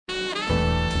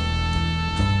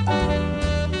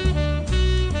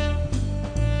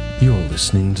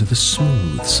listening to the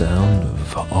smooth sound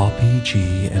of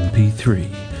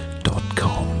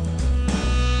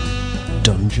RPGMP3.com.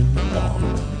 Dungeon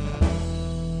On.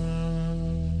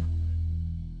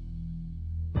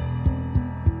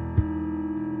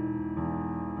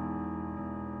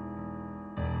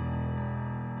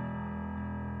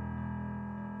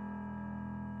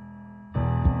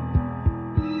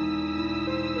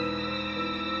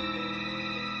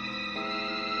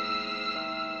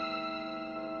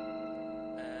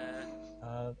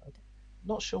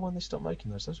 Not sure when they stopped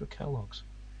making those. Those were Kellogg's.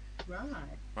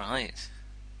 Right.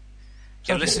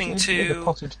 So You're listening to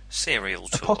potted, Cereal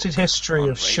Talk. A potted history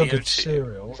of sugared 2.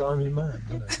 cereals. I'm your man.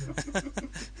 You know.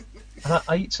 And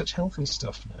I eat such healthy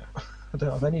stuff now. I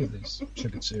don't have any of these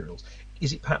sugared cereals.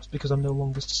 Is it perhaps because I'm no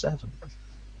longer 7?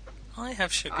 I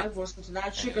have sugar. I wasn't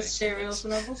allowed sugar cereals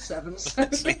when I was 7. So.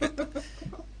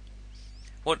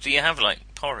 What do you have, like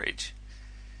porridge?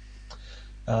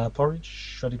 Porridge,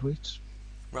 shredded wheat.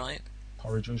 Right.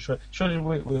 Porridge with shredded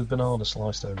wheat with banana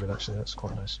sliced over it. Actually, that's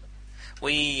quite nice.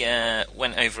 We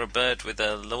went over a bird with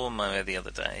a lawnmower the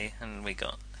other day, and we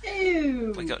got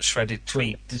shredded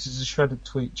tweet. This is a shredded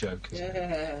tweet joke.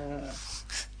 Yeah.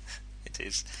 It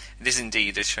is. It is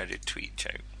indeed a shredded tweet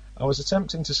joke. I was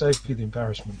attempting to save you the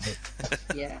embarrassment, but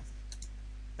Yeah.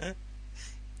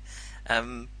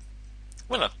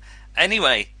 Well,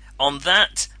 anyway, on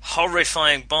that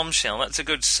horrifying bombshell, that's a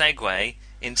good segue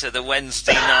into the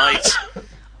Wednesday night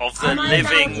of the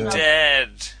living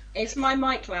dead. Is my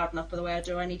mic loud enough, by the way, or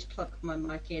do I need to plug my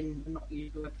mic in and not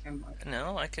use the webcam mic?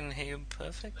 No, I can hear you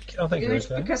perfect. I think Good,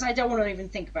 because I don't want to even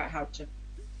think about how to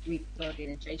re-plug in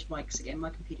and change mics again. My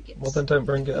computer gets... Well, then don't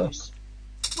bring it up.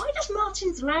 Why does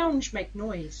Martin's Lounge make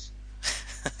noise?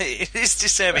 It is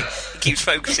disturbing. He keeps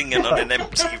focusing in on an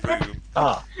empty room.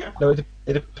 No,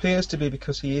 it appears to be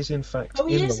because he is in fact in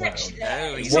the lounge. Actually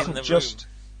No, he's It in the wasn't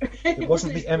room. It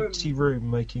wasn't the empty room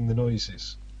making the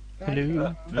noises.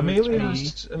 Hello.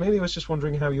 Amelia was just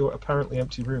wondering how your apparently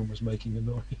empty room was making a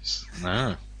noise.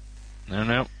 No.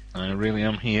 I really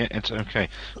am here. It's okay.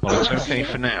 Well, it's okay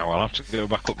for now. I'll have to go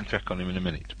back up and check on him in a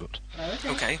minute. But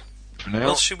Okay. for now,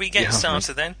 Well, should we get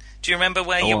started then? Do you remember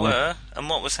where you were and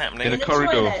what was happening? In a the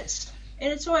corridor. toilet.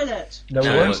 In a toilet. No, we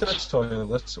No, weren't in a it's-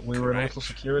 toilet. We were in a Correct. little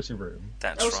security room.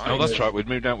 That's Oh, right. Oh, that's right. We've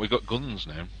moved out. We've got guns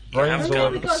now. Brains have all guns.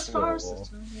 over We the got as far as floor,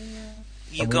 this one. Yeah.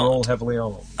 You and we were all got heavily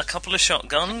armed. a couple of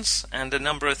shotguns and a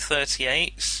number of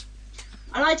 38s.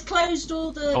 And I'd closed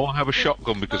all the... Oh, I have a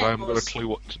shotgun because I haven't got a doors. clue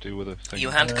what to do with a thing. You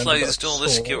had And closed we've got all the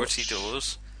swords. security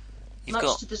doors. You've Much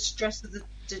got... to the stress of the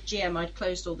GM, I'd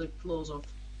closed all the floors off.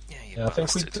 Yeah, you Yeah, I think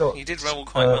bastard. we've got. You did roll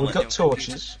quite well. We've on got your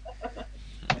torches.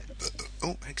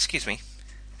 Oh, excuse me.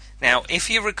 Now, if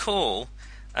you recall,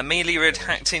 Amelia had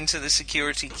hacked into the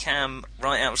security cam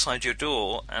right outside your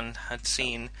door and had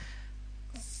seen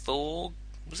 4...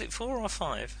 Was it 4 or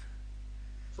 5?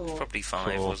 4. Probably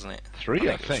 5, 4. wasn't it? 3, I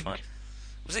it was think. 5.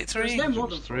 Was it There was 3? no more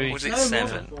than 3. 4. Was it No more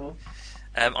 7? than 4.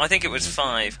 I think it was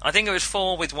 5. I think it was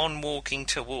 4 with one walking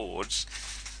towards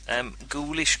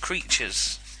ghoulish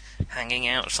creatures hanging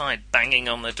outside, banging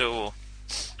on the door.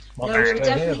 No, Might we were stay here,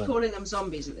 definitely then. calling them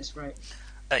zombies at this rate.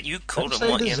 You call Don't them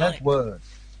say what the you Z like. word.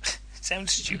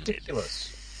 Sounds stupid.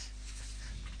 Ridiculous.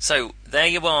 So, there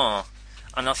you are.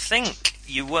 And I think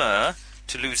you were,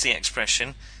 to lose the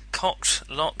expression, cocked,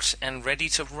 locked, and ready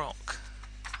to rock.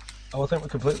 Oh, I think we're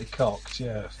completely cocked.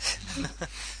 Yeah.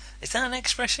 Is that an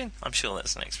expression? I'm sure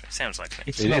that's an expression. Sounds like an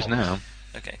It's It is expression. not. now.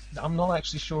 Okay. I'm not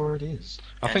actually sure it is.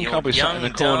 I And think you're I'll be sat in the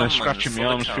young, corner dumb, scratching and my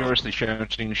full of arms carb. furiously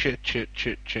shouting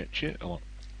shit a lot.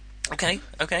 Okay,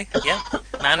 yeah.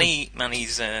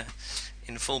 Manny's in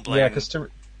full blown. Yeah, because to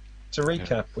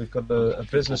recap, we've got a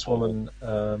businesswoman,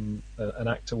 an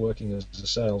actor working as a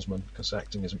salesman because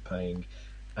acting isn't paying,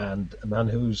 and a man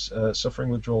who's suffering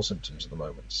withdrawal symptoms at the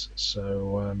moment.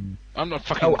 So, I'm not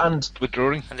fucking and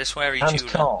withdrawing. And a sweary and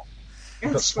Tudor. Carl.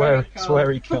 We've got Sweary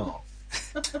sweary Carl.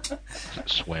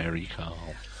 Sweary Carl.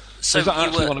 So Is that you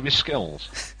actually were... one of his skills?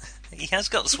 He has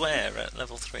got swear at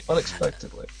level 3.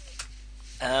 Unexpectedly.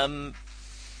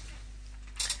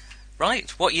 Right,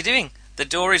 what are you doing? The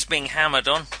door is being hammered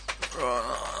on.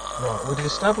 Right, we've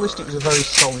established it was a very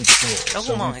solid door, Oh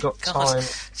so my we've got God. time.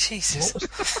 Jesus. What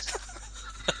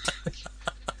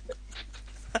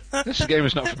was This game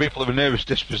is not for people of a nervous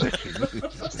disposition.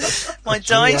 My The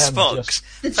dice GM box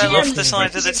The fell GM off the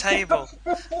side of the just- table.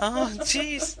 Oh,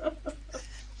 jeez. I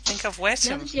think I've wet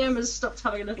Now him. the GM has stopped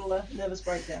having a little nervous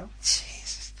breakdown.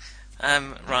 Jesus.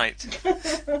 Right.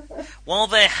 While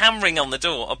they're hammering on the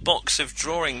door, a box of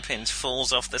drawing pins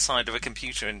falls off the side of a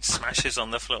computer and smashes on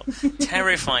the floor,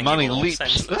 terrifying Manny you all leaps.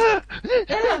 senseless.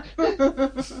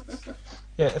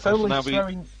 Yeah, Yeah, if I'll only now be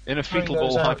throwing in a throwing fetal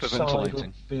those ball outside hyperventilating.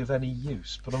 would be of any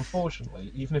use. But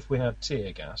unfortunately, even if we had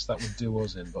tear gas, that would do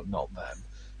us in, but not them.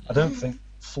 I don't think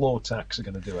floor tacks are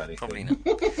going to do anything. Probably not.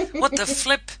 What the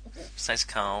flip? Says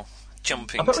Carl,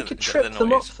 jumping I bet to we could the trip them up,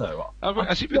 noise. though.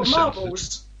 Has it been What, assembled?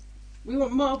 marbles? We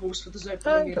want marbles for the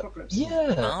zombie apocalypse.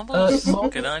 Yeah, Marbles?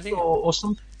 marbles Good idea. or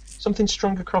something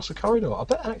strung across a corridor. I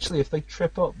bet actually if they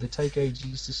trip up, they take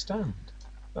ages to stand.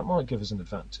 That might give us an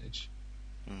advantage.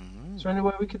 Mm. Is there any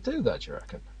way we could do that, do you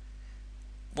reckon?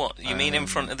 What, you mean in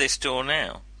front of this door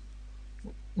now?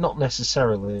 Not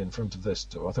necessarily in front of this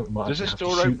door. I think we might Does this actually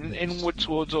have door to shoot open these. inward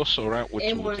towards us or outward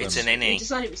Inwards. towards It's them? an innie. We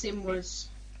decided it was inwards.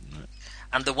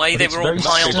 And the way But they it's were all very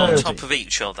piled on sturdy. top of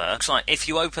each other, it's like if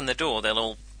you open the door, they'll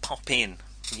all pop in.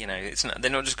 You know,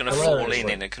 they're not just going to Well, fall there is in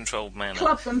one. in a controlled manner.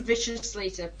 Club them viciously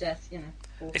to death,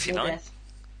 or If you more like. death.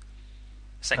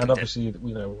 Second And death. obviously,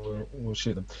 we'll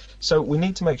shoot them. So we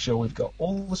need to make sure we've got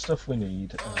all the stuff we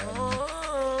need.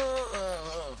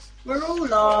 We're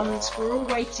all armed. We're all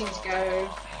waiting to go.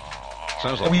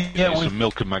 Sounds like We- yeah, some we-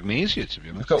 milk and magnesia, to be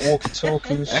We've honest. got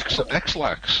walkie-talkies.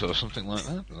 X-Lax or something like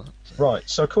that. Right,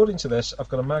 so according to this, I've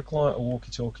got a Maglite, a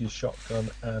walkie-talkie, a shotgun,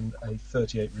 and a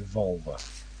 38 revolver.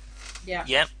 Yeah.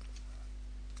 Yep.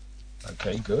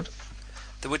 Okay, good.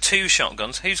 There were 2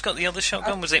 shotguns. Who's got the other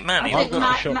shotgun? Was it Manny? I think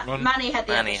got a shotgun. Manny had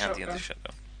the Manny other had shotgun. the other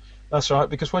shotgun. That's right,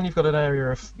 because when you've got an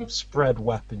area of spread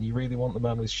weapon, you really want the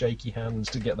man with shaky hands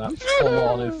to get that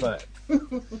full-on effect.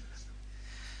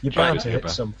 You're bound to hit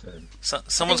something. So,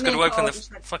 someone's I got think to open Carl the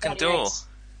just had fucking 38. door.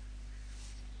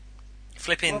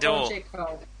 Flipping Well door. done,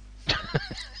 Carl.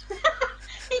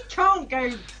 He can't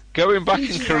go. Going back and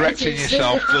PG correcting ratings.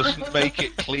 yourself doesn't make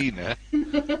it cleaner. You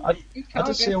I can't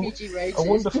did see go PG rated. a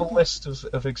wonderful list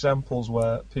of examples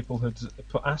where people had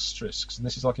put asterisks, and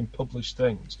this is like in published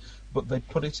things, but they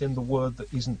put it in the word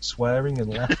that isn't swearing and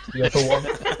left the other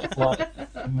one.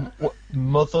 Like,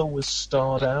 mother was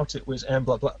starred out, it was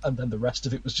blah blah, and then the rest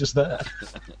of it was just there.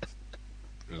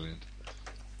 Brilliant.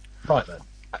 Right then.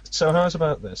 So how's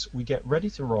about this? We get ready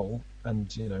to roll, and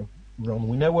Ron,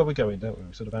 we know where we're going, don't we?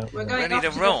 We're sort of out. We're there. going Ready to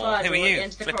up to the roll. fire Who are door at the you?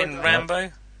 end of the Flipping corridor.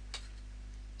 Rambo?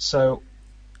 So,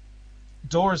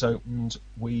 door is opened.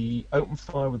 We open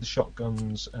fire with the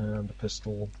shotguns and the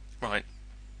pistol, Right.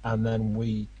 and then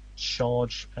we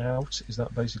charge out. Is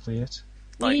that basically it?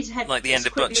 We need to head Like the as end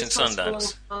of quickly Butch and as possible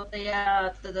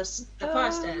Sundance. for the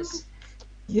fire stairs.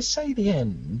 You say the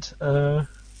end.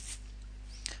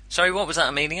 Sorry, what was that,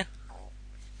 Amelia?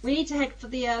 We need to head for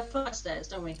the fire stairs,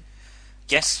 don't we?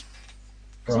 Yes.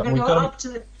 So Right, we're we've going to go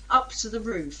got up to the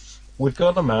roof. we've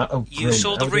got a map. Oh, You brilliant.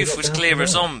 saw the How do we roof get was down clear from of there?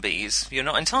 zombies. You're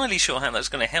not entirely sure how that's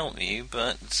going to help you,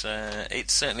 but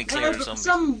it's certainly clear No, of but for zombies.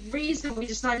 some reason we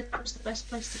decided that was the best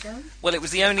place to go. Well, it was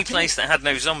the only place that had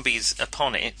no zombies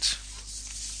upon it.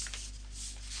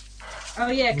 Oh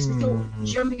yeah, because I thought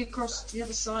jumping across to the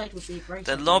other side would be a great.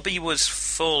 The idea. lobby was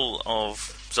full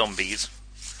of zombies.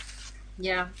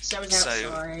 Yeah, so was So-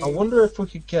 outside. I wonder if we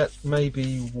could get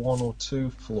maybe 1 or 2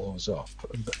 floors up.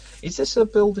 Is this a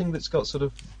building that's got sort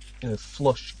of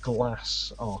flush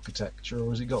glass architecture, or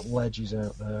has it got ledges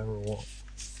out there, or what?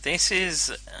 This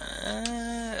is...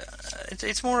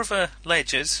 it's more of a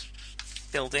ledgers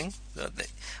building.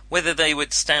 Whether they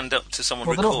would stand up to someone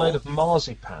Well, they're not recall... made of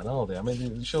marzipan, are they? I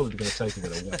mean, surely they're going to take a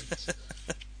bit of weight.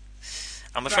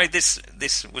 I'm afraid this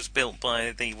was built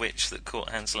by the witch that caught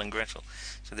Hansel and Gretel.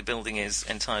 So the building is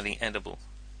entirely edible.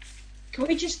 Can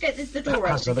we just get the door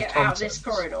Has open to other get out of this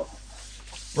contents. corridor?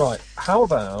 Right, how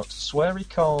about Sweary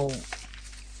Carl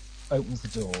opens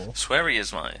the door, Sweary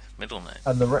is my middle name.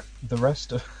 and the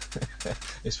rest of...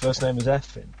 his first name is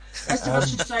Effin. Rest of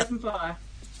us just open fire.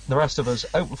 The rest of us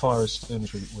open fire as soon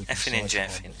as we can Effin and sight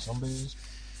Jeffin. on the zombies.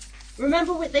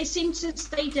 Remember, they seem to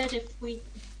stay dead if we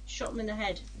shot them in the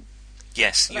head.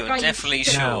 Yes, That you're guy you definitely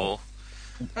took out. sure.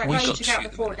 That We guy you got took to out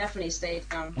shoot before them. definitely stayed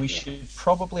down. We here. should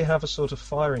probably have a sort of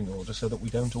firing order so that we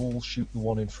don't all shoot the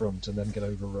one in front and then get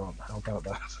overrun. How about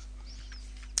that?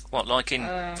 What, like in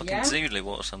fucking yeah. Zulu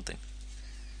or something?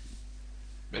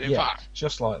 But in Yeah, fact,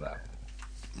 just like that.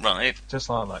 Right. Just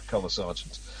like that, Colour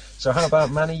Sergeant. So how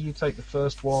about Manny, you take the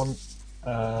first one,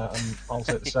 and I'll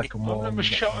take the second one. I've never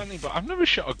shot anybody. I've never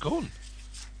shot a gun.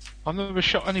 I've never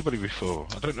shot anybody before.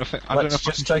 I don't know if I Let's don't know if I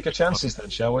just can take our chances then,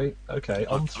 shall we? Okay,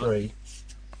 on 3.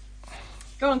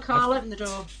 Go on, Carl, open the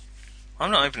door.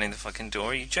 I'm not opening the fucking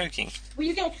door. Are you joking? Well,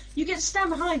 you get to stand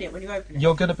behind it when you open it.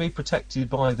 You're going to be protected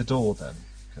by the door then.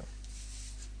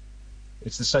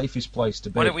 It's the safest place to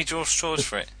be. Why don't we draw straws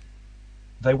for it?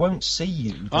 They won't see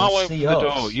you. They'll I'll open see the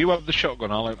us. door. You have the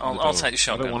shotgun. I'll open the door. I'll take the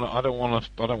shotgun. I don't want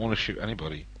to shoot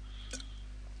anybody.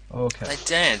 Okay. They're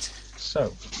dead.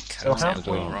 So, So Sounds have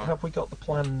we, right. have we got the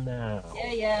plan now?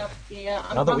 Yeah.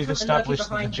 Now that we've I'm established that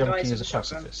the behind junkie guys is a with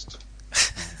shotgun. pacifist.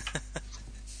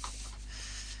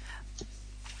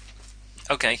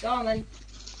 Okay. Go on then.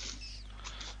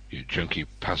 You junkie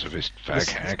pacifist fag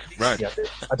hag. Right. Yeah,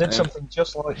 I did something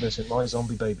just like this in my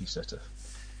zombie babysitter.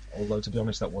 Although, to be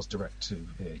honest, that was direct to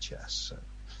VHS. So.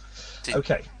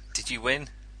 Okay. Did you win?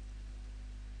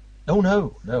 Oh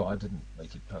no, I didn't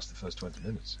make it past the first 20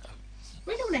 minutes.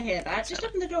 We don't want to hear that. Just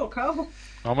open the door, Carl.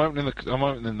 I'm opening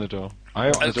the door. I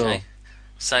open the door Okay.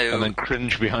 So and then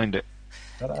cringe behind it.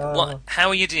 what? How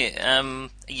are you doing? Are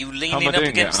you How am leaning I up doing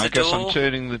against it? the I guess door? I'm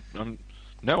turning the.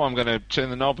 No, I'm going to turn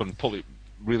the knob and pull it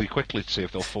really quickly to see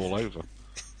if they'll fall over.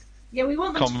 Yeah, we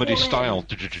want them Comedy to fall style.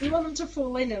 in. We want them to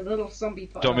fall in a little zombie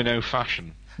pile. Domino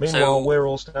fashion. Meanwhile, So- we're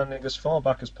all standing as far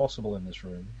back as possible in this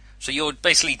room. So you're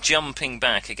basically jumping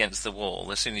back against the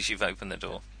wall as soon as you've opened the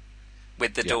door,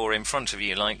 with the Yeah. door in front of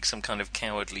you like some kind of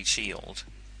cowardly shield.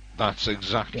 That's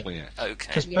exactly it. Okay.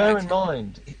 Because bear in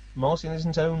mind, Martin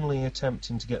isn't only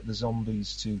attempting to get the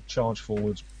zombies to charge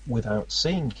forwards without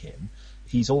seeing him,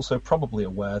 he's also probably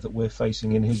aware that we're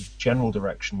facing in his general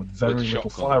direction with very With little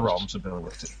shotguns. firearms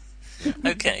ability.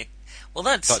 Okay. Well,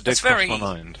 that's That did that's cross very my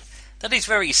mind. that is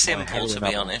very My simple, heroin to be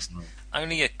ammo. honest.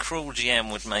 Only a cruel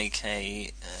GM would make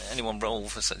anyone roll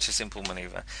for such a simple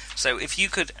manoeuvre. So if you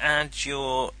could add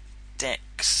your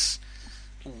dex.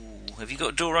 Ooh, have you got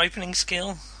a door opening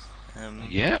skill?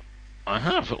 Yeah, I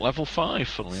have at level 5,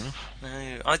 funnily enough.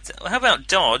 No. How about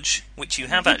dodge, which you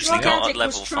have actually Drug got at Addict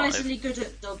level was 5? surprisingly good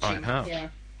at dodging. I have. Yeah.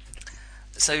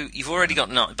 So you've already got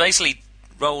 9. Basically,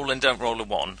 roll and don't roll a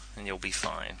 1, and you'll be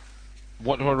fine.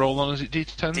 What do I roll on? Is it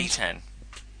D10? D10.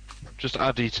 Just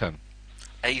add D10.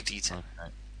 A D10. Okay.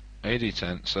 A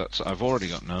D10, so I've already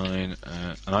got 9,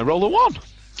 and I roll a 1.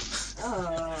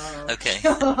 Oh. Okay.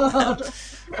 God.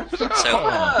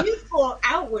 So You fall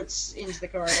outwards into the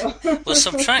corridor. we'll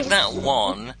subtract that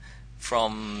 1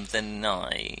 from the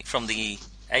 9, from the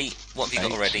 8. What have you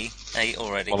got 8. already? 8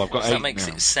 already. Well, I've got so that 8 makes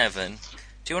now. it 7.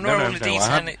 Do you want to roll a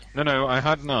D10? I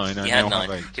had 9. I You had now 9.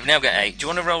 have 8. You've now got 8. Do you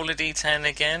want to roll a D10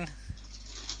 again?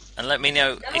 And let me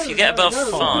know. No, If you get no, above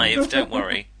no. 5, don't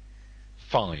worry.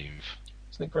 5.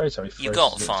 Isn't it great how he phrases You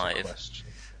got it as a 5. question?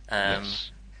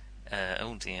 Yes.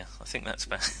 Oh dear, I think that's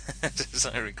bad. As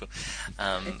I recall.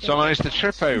 So I managed to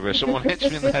trip over. Someone hits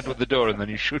me in the head with the door, and then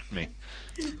you shoot me.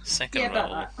 Second Yeah,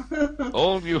 roll. about that.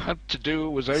 All you had to do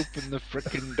was open the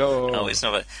frickin' door. Oh, it's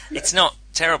not. It's not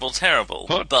terrible,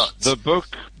 Put but the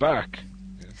book back.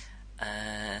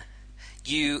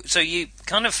 you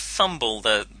kind of fumble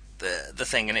the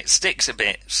thing and it sticks a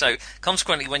bit. So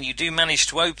consequently, when you do manage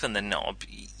to open the knob,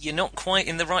 you're not quite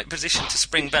in the right position to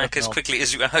spring back as quickly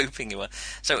as you were hoping you were.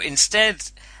 So instead,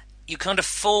 you kind of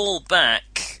fall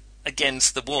back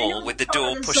against the wall with the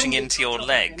door pushing into your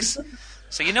legs.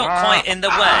 So you're not quite in the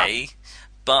way,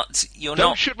 but you're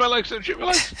Don't not. shoot my legs, don't shoot my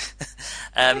legs.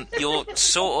 You're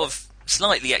sort of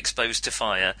slightly exposed to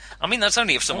fire. I mean, that's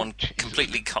only if someone Jesus.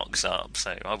 completely cocks up,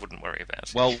 so I wouldn't worry about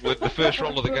it. Well, with the first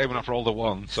roll of the game, and I've rolled a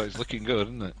 1, so it's looking good,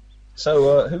 isn't it?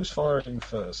 So, who's firing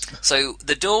first? So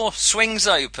the door swings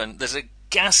open. There's a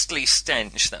ghastly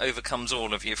stench that overcomes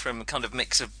all of you from a kind of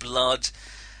mix of blood,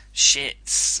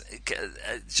 shits,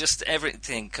 just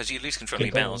everything, because you lose control of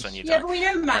your bowels when you Yeah, die. but we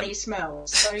know Manny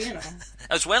smells, so you know.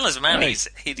 As well as Manny's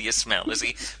hideous smell as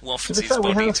he To wafts be his fair,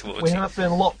 we body have, towards we you. have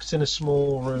been locked in a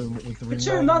small room with the For 2 remains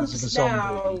of a months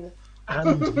zombie now.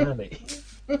 and Manny.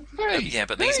 Yeah,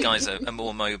 but these guys are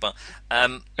more mobile.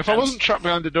 If I wasn't trapped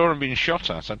behind the door and being shot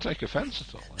at, I'd take offence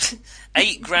at all.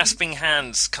 8 grasping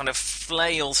hands kind of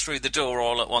flail through the door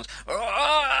all at once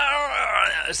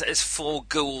as 4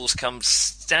 ghouls come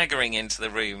staggering into the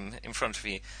room in front of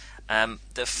you.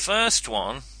 The first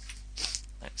one,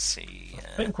 let's see.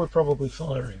 I think we're probably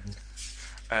firing.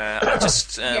 I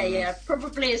just Yeah,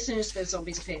 probably as soon as the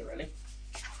zombies appear, really.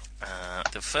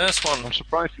 the first one. I'm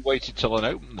surprised you waited till I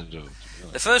opened the door.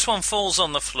 The first one falls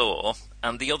on the floor,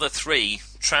 and the other 3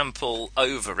 trample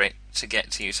over it to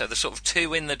get to you. So there's sort of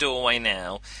 2 in the doorway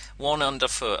now, 1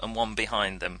 underfoot and 1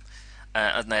 behind them,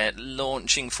 and they're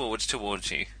launching forwards towards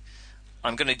you.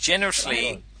 I'm going to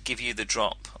generously give you the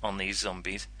drop on these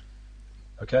zombies.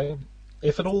 Okay?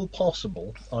 If at all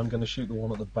possible, I'm going to shoot the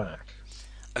one at the back.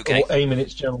 Okay, Or aim in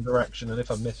its general direction, and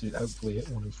if I miss it, hopefully hit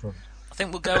one in front. I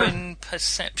think we'll go in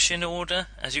perception order,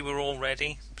 as you were all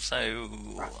ready. So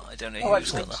I don't know Oh,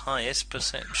 who's got excellent. the highest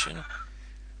perception.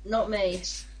 Not me.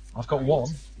 I've got 1.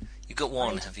 You got 1,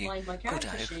 I need to have you? find my Good character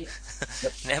hope.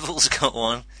 sheet. Neville's got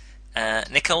 1.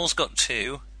 Nicole's got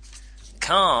 2.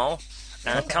 Carl.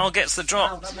 Carl gets the Wow,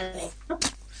 drop. that many.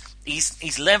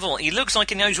 He's level. He looks like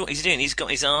he knows what he's doing. He's got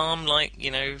his arm like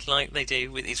they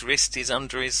do with his wrist. Is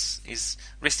under his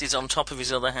wrist is on top of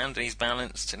his other hand, and he's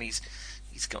balanced, and he's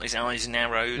got his eyes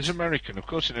narrowed. He's American, of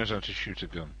course he knows how to shoot a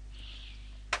gun.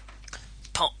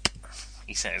 Pop,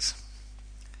 he says.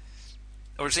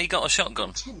 Or has he got a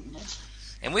shotgun?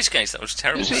 In which case, that was a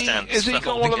terrible stance. Has he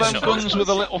got one of them guns with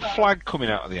a little flag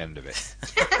coming out of the end of it?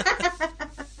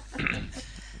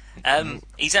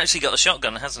 He's actually got a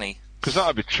shotgun, hasn't he? Because that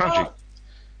would be tragic.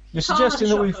 You're suggesting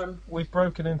that we've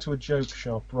broken into a joke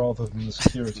shop rather than the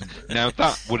security booth. Now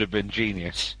that would have been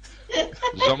genius.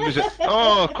 Zombies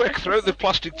are, quick, throw the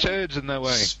plastic turds in their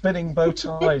way. Spinning bow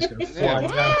ties going flying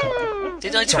down.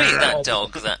 Did I tweet that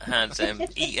dog that had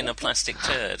eaten a plastic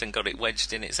turd and got it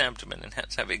wedged in its abdomen and had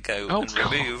to have it go and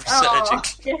removed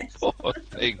surgically? Poor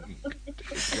thing.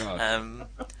 God.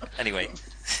 Anyway,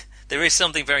 there is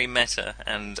something very meta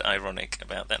and ironic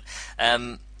about that.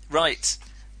 Right.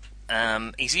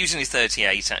 He's using his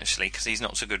 38 actually because he's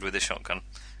not so good with a shotgun.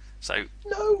 So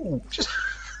no, just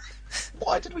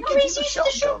why did we give you the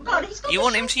shotgun? You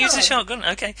want him to use the shotgun?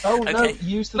 Okay. Oh okay. no,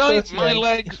 use the 38.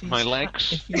 My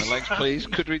legs, please.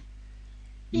 Could we?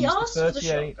 He asked for the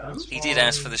shotgun. He did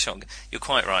ask for the shotgun. You're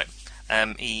quite right.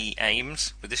 He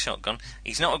aims with the shotgun.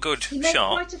 He's not a good He made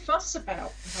shot. quite a fuss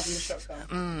about having the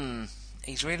shotgun.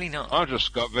 He's really not. I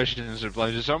just got visions of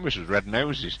loads of zombies with red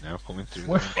noses now coming through.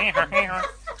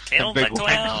 Kill the big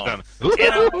clown. legs Kill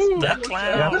the You have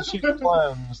clown. to shoot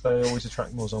clowns, they always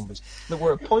attract more zombies. Look,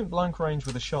 we're at point blank range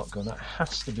with a shotgun, that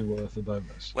has to be worth a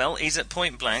bonus. Well, he's at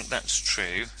point blank, that's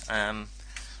true.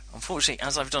 Unfortunately,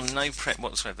 as I've done no prep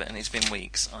whatsoever, and it's been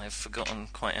weeks, I've forgotten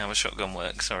quite how a shotgun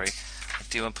works, sorry. I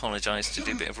do apologise to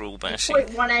do a bit of rule bashing.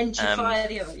 Point one end, you fire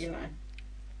the other,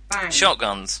 Bang.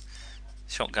 Shotguns,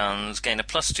 gain a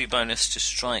 +2 bonus to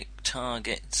strike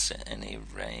targets at any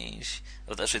range.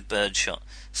 Oh, that's with birdshot.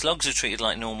 Slugs are treated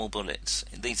like normal bullets.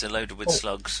 These are loaded with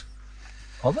slugs.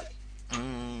 Are they?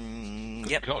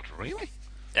 Yep. God, really?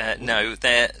 No,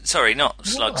 they're... Sorry, not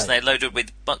slugs. Why? They're loaded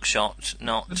with buckshot,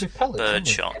 not It'd be pellets,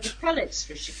 birdshot. There's pellets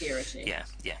for security. Yeah,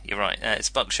 you're right. It's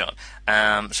buckshot.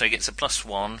 So he gets a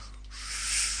 +1.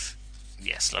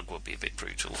 Yeah, slug would be a bit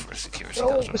brutal for a security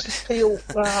guard, wouldn't it? Peel.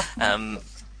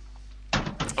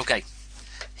 Okay.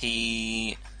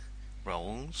 He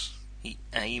rolls. He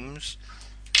aims.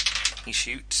 He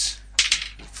shoots.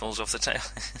 He falls off the tail.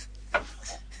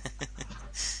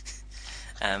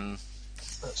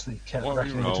 That's the cat What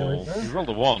cracking you the roll? joint there. You rolled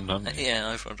a 1, haven't you? Yeah,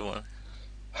 I've rolled a 1.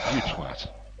 You twat.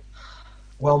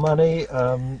 Well, Manny,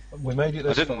 we made it I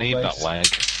this didn't far, need mate. that leg.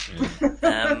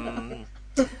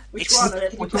 Which It's- one? I don't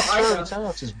think We we've can got throw either. it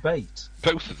out as bait.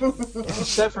 Both of them. If we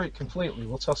sever it completely,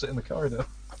 we'll toss it in the corridor.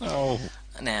 Oh.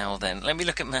 Now then, let me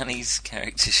look at Manny's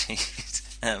character sheet.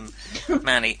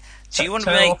 Manny, do you want to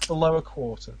Tear make off the lower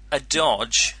quarter. a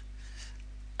dodge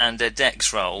and a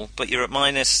dex roll, but you're at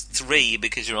 -3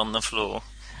 because you're on the floor?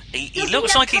 He Doesn't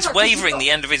looks he like have he's cover? 'Cause he's wavering got- the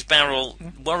end of his barrel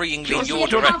worryingly in Doesn't your he have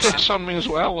Do you want to direction. piss on me as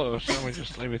well, or shall we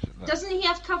just leave it at that? Doesn't he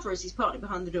have cover as he's partly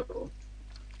behind the door?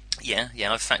 Yeah,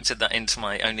 I've factored that into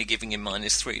my only giving him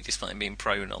 -3 despite him being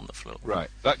prone on the floor. Right,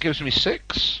 that gives me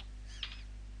 6,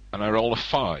 and I roll a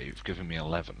 5, giving me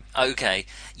 11. Okay,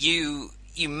 you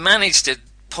managed to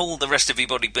pull the rest of your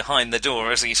body behind the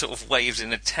door as he sort of waves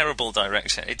in a terrible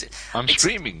direction. I'm It's-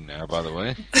 screaming now, by the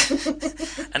way,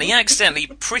 And he accidentally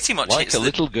pretty much like hits a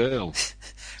little girl.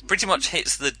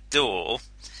 the door.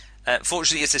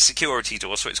 Fortunately, it's a security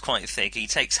door, so it's quite thick. He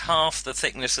takes half the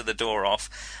thickness of the door off.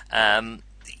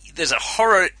 There's a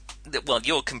horror... Well,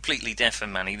 you're completely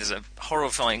deafened, Manny. There's a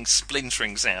horrifying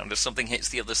splintering sound as something hits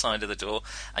the other side of the door,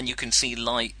 and you can see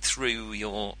light through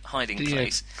your hiding Dear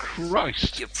place.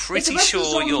 Christ. You're If pretty the rest of the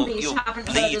sure zombies you're haven't heard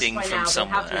us bleeding by from now, they have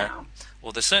somewhere. now.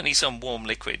 Or there's certainly some warm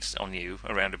liquid on you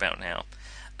around about now.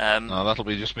 No, that'll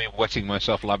be just me wetting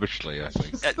myself lavishly, I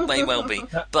think. It may well be.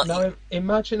 But Now,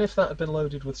 imagine if that had been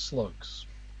loaded with slugs.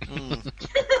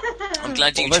 I'm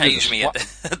glad you Well, maybe changed the me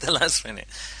at the last minute.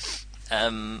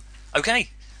 Okay,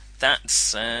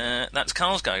 that's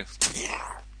Carl's go.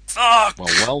 Fuck!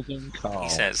 Well done, Carl. He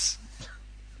says.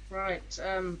 Right,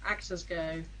 actors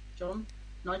go. John?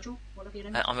 Nigel? Whatever your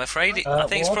name is. I'm afraid I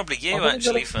think it's well, probably you I've only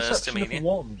actually got a first, perception of Amelia.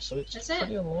 1, so it's That's it.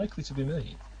 pretty unlikely to be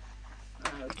me. Oh,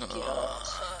 God.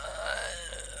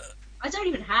 I don't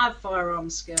even have firearm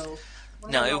skill.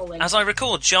 What am I No, rolling? as I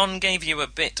recall, John gave you a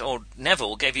bit, or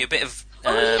Neville gave you a bit of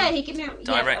Oh, yeah, he gave me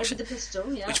direction. over the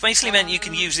pistol, yeah. which basically meant you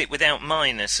can use it without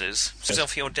minuses. It's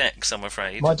off your decks, I'm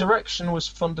afraid. My direction was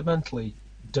fundamentally,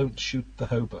 don't shoot the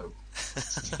hobo.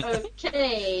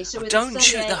 Okay, so with Don't a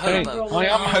shoot the 38, hobo. roll I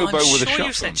am a- hobo I'm with a sure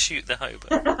you shotgun. said shoot the hobo.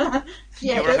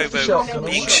 Yeah, You're a go for the hobo shotgun.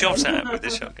 being shot at with a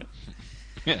shotgun.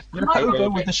 Yeah. You have to go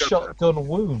with the shotgun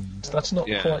wound. That's not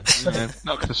quite the same. Yeah,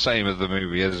 not the same as the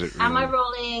movie, is it? Really? Am I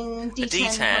rolling D10,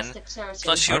 D10 plus dexterity?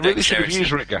 plus I your really should have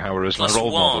dexterity used Rutger Hauer as my plus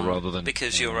role model 1 rather than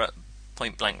because you're at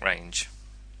point blank range.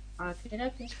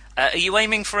 Okay. Are you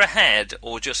aiming for a head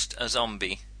or just a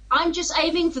zombie? I'm just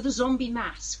aiming for the zombie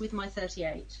mass with my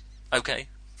 38. Okay,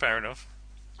 fair enough.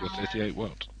 Your 38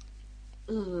 what?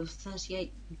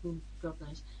 38. God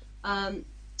knows.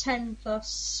 10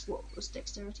 plus what was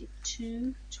dexterity?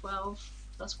 2, 12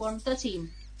 plus 1, 13.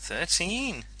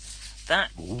 13. That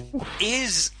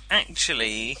is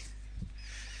actually.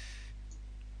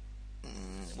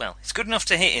 Well, it's good enough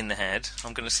to hit in the head.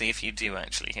 I'm going to see if you do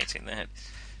actually hit in the head.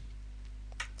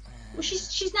 Well,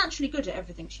 she's naturally good at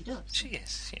everything she does. She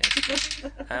is, yes.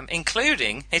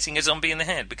 Including hitting a zombie in the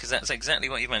head, because that's exactly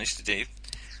what you managed to do.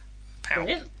 Pow.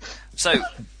 Brilliant. So,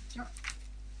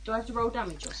 do I have to roll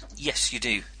damage or something? yes, you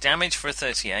do. Damage for a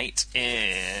 38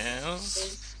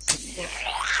 is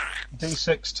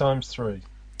D6 times 3.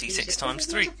 D6 times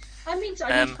 3. I mean,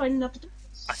 I need to find another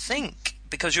dice. I think,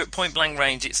 because you're at point blank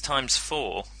range, it's times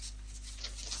 4.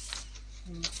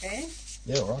 Okay.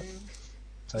 Yeah, all right.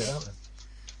 Take that then.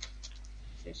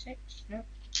 6. Nope.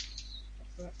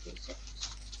 That's 6.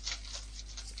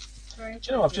 Sorry. Do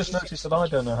you know, I've just noticed that I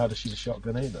don't know how to shoot a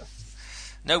shotgun either.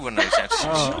 No one knows how to shoot.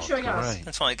 Oh, You're showing us. great.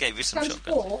 That's why I gave you some Times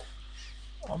shotgun. 4.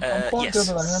 I'm quite yes.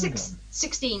 good with a handgun.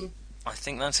 16. I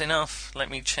think that's enough. Let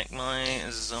me check my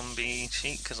zombie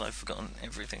sheet, because I've forgotten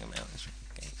everything about this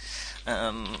game.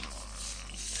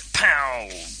 Pow!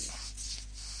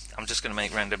 I'm just going to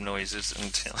make random noises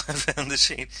until I found the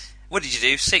sheet. What did you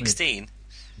do? 16?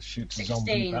 Shoots a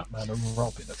zombie, Batman and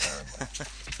Robin, apparently.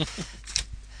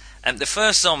 The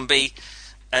first zombie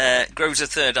grows a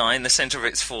third eye in the centre of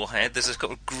its forehead. There's a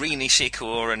greenish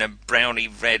ichor and a browny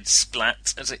red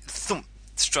splat as it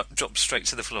drops straight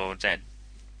to the floor, dead.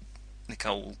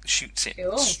 Nicole shoots it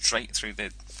straight through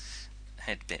the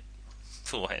head bit.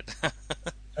 Forehead.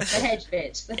 The head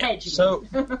bit. The head. So,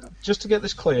 just to get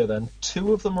this clear then,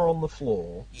 2 of them are on the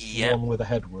floor, Yep. 1 with a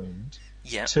head wound.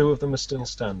 Yeah. 2 of them are still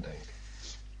standing.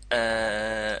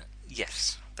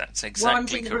 Yes, that's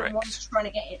exactly correct.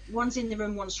 One's in the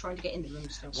room, one's trying to get in the room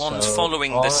still. One's So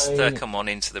following the Thurkamon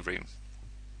into the room.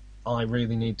 I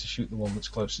really need to shoot the one that's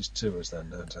closest to us then,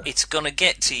 don't I? It's going to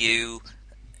get to you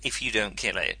if you don't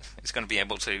kill it. It's going to be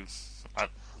able to...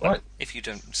 Right. If you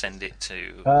don't send it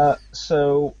to...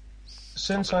 So,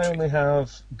 since I only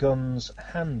have guns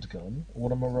handgun,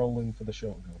 what am I rolling for the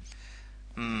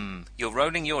shotgun? You're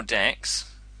rolling your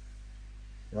dex.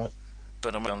 Right.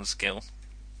 But I'm on skill.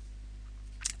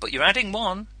 But you're adding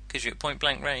 1, because you're at point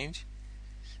blank range.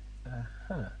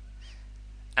 Uh-huh.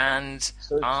 And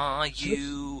So are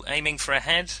you aiming for a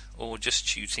head, or just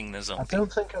shooting the I zombie?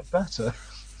 don't think I'd better.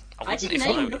 I I wouldn't didn't if I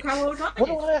aim. were Look you. how old I What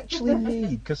do I actually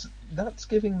need? Because that's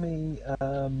giving me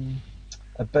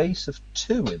a base of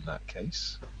 2 in that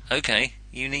case. Okay,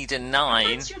 you need a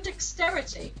 9. What's your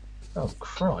dexterity? Oh,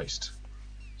 Christ.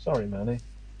 Sorry, Manny.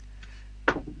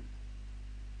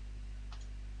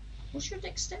 What's your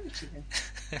dexterity then?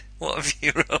 What have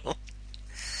you rolled?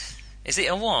 Is it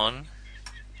a 1?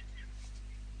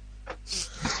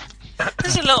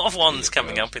 There's a lot of 1s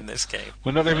coming up in this game.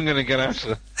 We're not even going to get out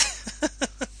of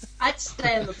I'd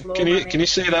stay on the floor. Can you Manny.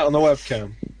 see that on the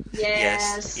webcam?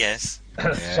 Yes. Yes.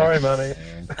 Sorry, Manny.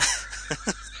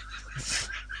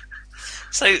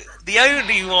 So the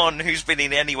only one who's been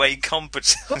in any way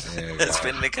competent has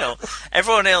been Nicole.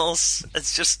 Everyone else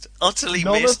has just utterly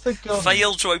None of missed, the guns.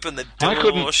 failed to open the door. I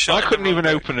couldn't shot even the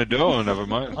window. open a door, never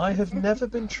mind. I have never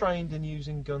been trained in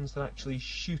using guns that actually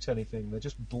shoot anything. They're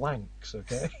just blanks,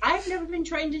 okay? I've never been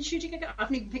trained in shooting a gun.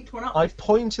 I've never picked one up. I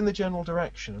point in the general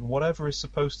direction, and whatever is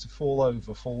supposed to fall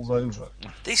over, falls over.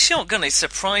 This shotgun is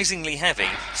surprisingly heavy,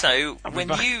 so when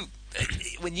back. you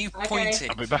point it,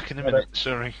 I'll be back in a minute,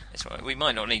 sorry. it's all right, we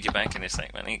might not need you back in a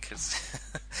sec, Manny, because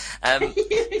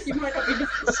You might not be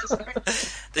necessary.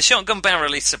 the shotgun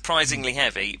barrel is surprisingly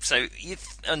heavy. So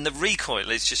and the recoil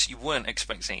is just you weren't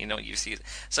expecting, you're not used to it.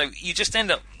 So you just end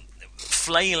up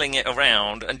flailing it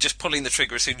around and just pulling the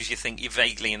trigger as soon as you think you're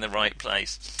vaguely in the right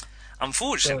place.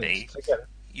 Unfortunately,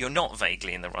 you're not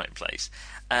vaguely in the right place.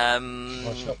 I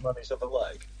shot Manny's other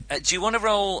leg. Do you want to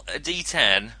roll a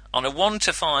d10? On a 1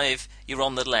 to 5, you're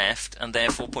on the left, and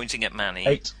therefore pointing at Manny.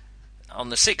 8. On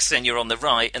the 6, then you're on the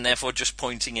right, and therefore just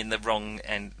pointing in the wrong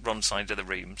side of the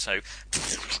room. So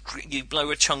you blow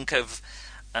a chunk of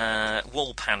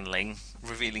wall panelling,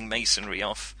 revealing masonry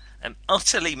off, and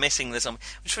utterly missing the zombie.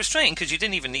 Which is frustrating because you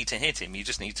didn't even need to hit him; you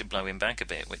just need to blow him back a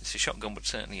bit, which a shotgun would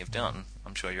certainly have done.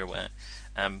 I'm sure you're aware.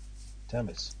 Damn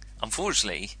it.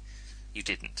 Unfortunately, you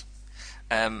didn't.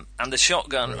 And the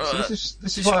shotgun... So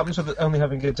this is what happens with only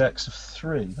having a dex of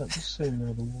 3. That does seem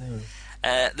rather weird.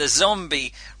 The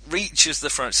zombie reaches the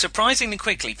front surprisingly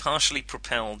quickly, partially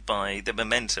propelled by the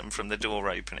momentum from the door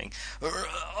opening.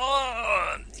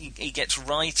 He gets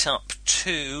right up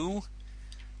to...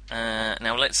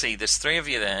 now, let's see. There's 3 of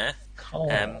you there.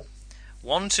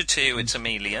 1 to 2, it's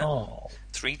Amelia. Carl.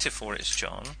 3 to 4, it's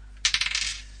John.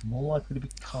 More likely to be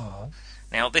Carl.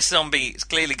 Now, this zombie has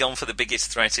clearly gone for the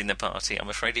biggest threat in the party. I'm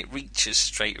afraid it reaches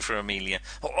straight for Amelia.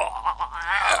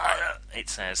 It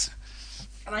says...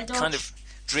 Can I dodge? Kind of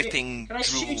dripping Can I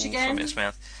drool shoot again? from its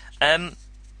mouth.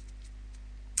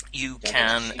 You Do I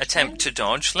can shoot attempt again? to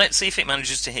dodge. Let's see if it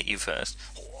manages to hit you first.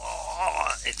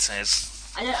 It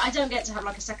says... I don't get to have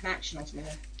like a second action item in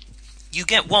it. You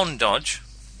get 1 dodge,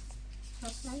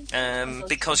 Okay.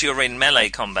 because you're in melee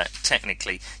combat,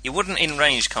 technically. You wouldn't in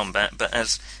range combat, but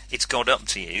as it's got up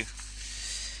to you.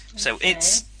 So Okay.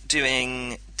 it's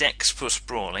doing Dex plus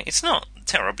Brawling. It's not a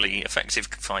terribly effective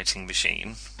fighting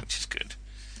machine, which is good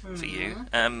for you.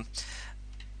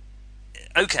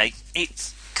 Okay,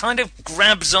 it kind of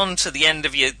grabs onto the end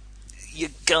of your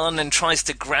gun and tries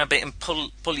to grab it and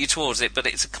pull you towards it, but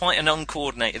it's quite an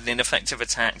uncoordinated and ineffective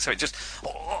attack, so it just...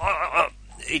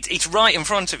 It's right in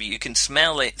front of you. You can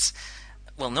smell its...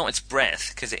 Well, not its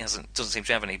breath, because it doesn't seem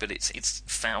to have any, but it's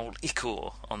foul ichor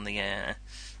on the air.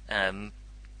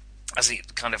 As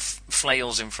it kind of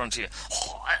flails in front of you.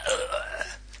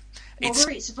 Well,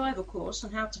 we're at survival course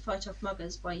on how to fight off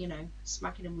muggers by,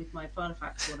 smacking them with my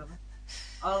Firefax or whatever.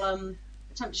 I'll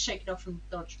attempt to shake it off and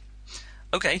dodge.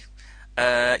 Okay.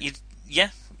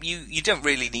 You don't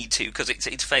really need to, because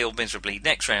it's failed miserably.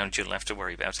 Next round you'll have to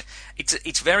worry about it.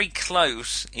 It's very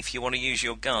close if you want to use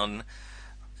your gun.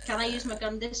 Can I use my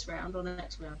gun this round or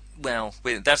next round? Well,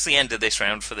 that's the end of this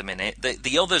round for the minute.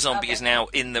 The other zombie is now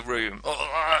in the room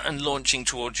and launching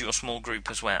towards your small group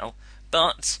as well.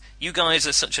 But you guys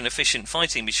are such an efficient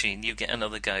fighting machine, you get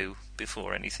another go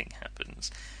before anything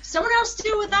happens. Someone else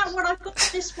deal with that one. I've got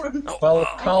this one. Well,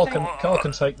 Carl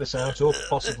can take this out, or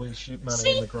possibly shoot Manny in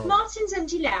See, the groin. Martin's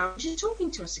empty lounge is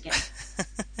talking to us again.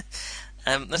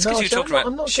 That's No, because you see, talked I'm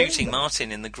about not shooting getting that.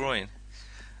 Martin in the groin.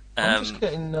 I'm just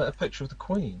getting a picture of the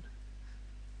Queen.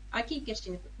 I keep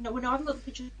getting it. No, I haven't got the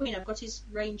picture of the Queen. I've got his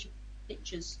range of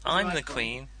pictures. I'm on the iPhone.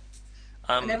 Queen.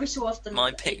 And every so often, my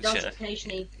it does picture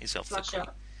occasionally is of the flash Queen.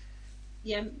 up.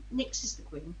 Yeah, Nix is the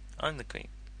Queen. I'm the Queen,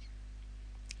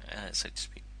 so to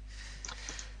speak.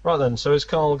 Right then, so is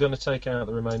Carl going to take out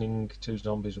the remaining 2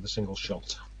 zombies with a single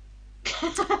shot?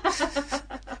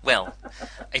 Well,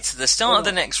 it's the start of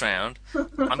the next round.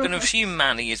 I'm going to assume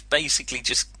Manny is basically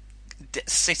just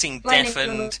sitting Lying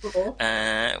deafened on the floor.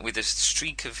 with a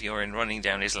streak of urine running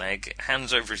down his leg,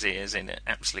 hands over his ears in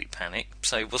absolute panic.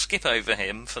 So we'll skip over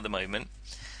him for the moment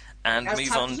and As move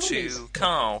type on of to zombies.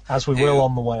 Carl. As we who- will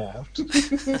on the way out.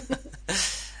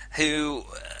 who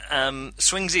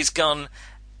swings his gun.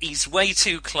 He's way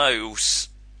too close.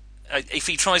 If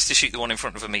he tries to shoot the one in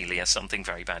front of Amelia, something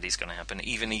very bad is going to happen.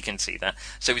 Even he can see that.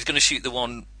 So he's going to shoot the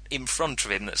one in front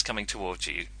of him that's coming towards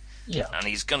you. Yeah. And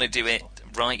he's going to do it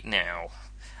right now.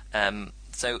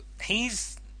 So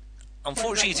he's...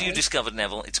 Unfortunately, as you discovered,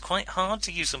 Neville, it's quite hard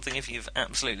to use something if you've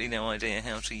absolutely no idea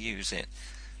how to use it.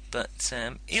 But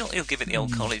he'll give it the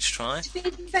old college try. To be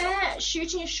fair,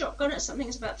 shooting a shotgun at something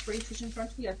that's about 3 foot in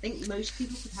front of you, I think most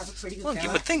people could have a pretty good Well, go you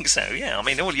at. would think so, yeah. I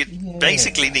mean, all you Yeah.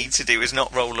 basically need to do is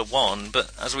not roll a 1.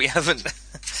 But as we haven't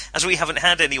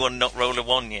had anyone not roll a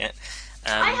 1 yet,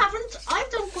 I haven't. I've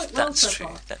done quite well that's so true.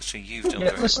 far. That's true. You've done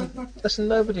Yeah, very listen,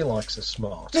 nobody likes a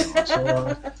smart ass,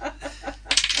 alright?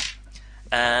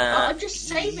 I'm just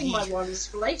saving my ones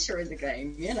for later in the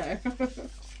game,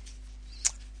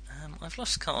 I've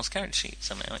lost Carl's character sheet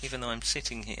somehow, even though I'm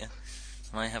sitting here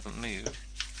and I haven't moved.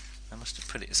 I must have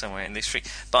put it somewhere in this tree.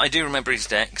 But I do remember his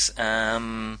decks.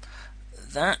 That's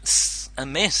a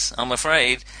miss, I'm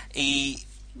afraid. He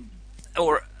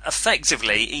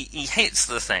hits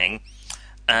the thing,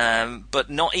 but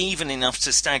not even enough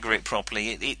to stagger it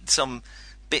properly. Some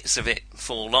bits of it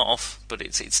fall off, but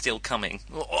it's still coming.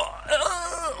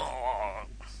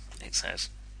 It says.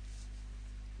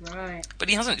 Right. But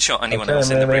he hasn't shot anyone Okay, else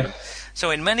in the Mary. room.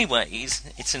 So in many ways,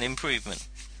 it's an improvement.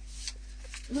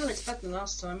 Well, it's better than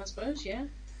last time, I suppose, yeah.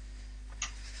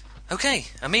 Okay,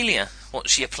 Amelia,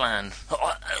 what's your plan?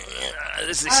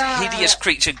 There's this hideous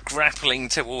creature grappling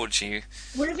towards you.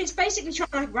 Well, if it's basically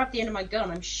trying to grab the end of my gun,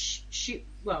 I'm sort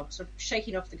of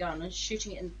shaking off the gun and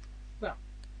shooting it in,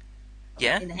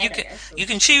 Yeah, in the you head, I can guess, or you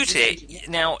can shoot shooting it.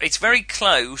 Now it's very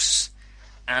close,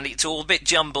 and it's all a bit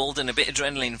jumbled and a bit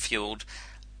adrenaline fueled.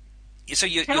 So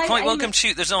you're Can I quite aim welcome it- to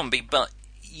shoot the zombie, but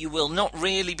you will not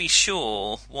really be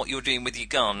sure what you're doing with your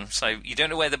gun, so you don't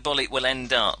know where the bullet will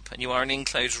end up, and you are in an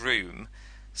enclosed room.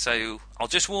 So I'll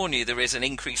just warn you, there is an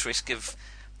increased risk of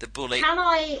the bullet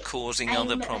causing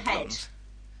other problems.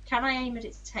 Can I aim at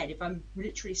its head if I'm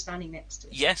literally standing next to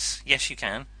it? Yes, you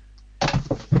can.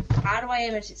 How do I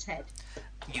aim at its head?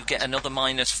 You get another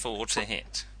 -4 to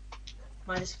hit.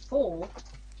 -4?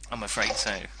 I'm afraid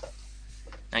so.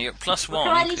 Now you're at +1.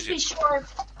 Can I at least be sure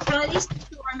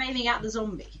I'm aiming at the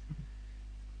zombie?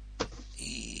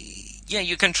 Yeah,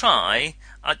 you can try.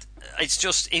 It's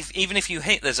just, even if you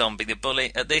hit the zombie, the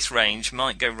bullet at this range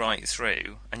might go right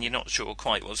through, and you're not sure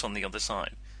quite what's on the other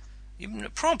side.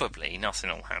 Probably nothing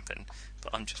will happen,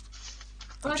 but I'm just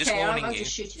warning you.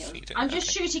 Just shooting it. I'm just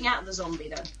shooting at the zombie,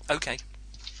 though. Okay.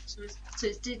 So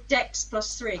it's Dex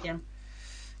 +3 again.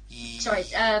 Sorry,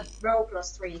 roll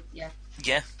 +3, yeah.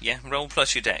 Yeah, roll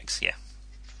plus your Dex, yeah.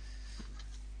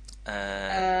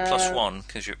 +1,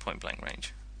 because you're at point blank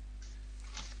range.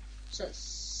 So it's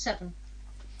 7.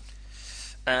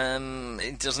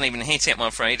 It doesn't even hit it, I'm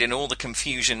afraid. In all the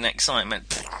confusion and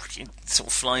excitement, it sort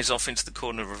of flies off into the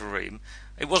corner of a room.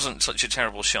 It wasn't such a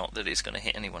terrible shot that it's going to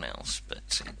hit anyone else,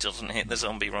 but it doesn't hit the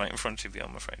zombie right in front of you,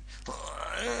 I'm afraid.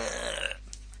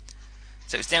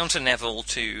 So it's down to Neville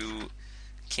to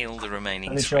kill the remaining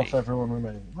Finish 3. off everyone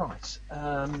remaining. Right.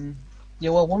 Yeah,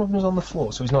 well, one of them is on the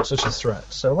floor, so he's not such a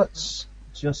threat. So let's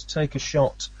just take a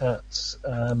shot at...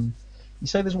 you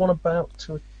say there's one about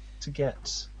to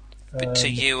get... to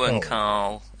you and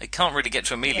Carl. It can't really get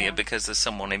to Amelia because there's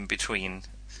someone in between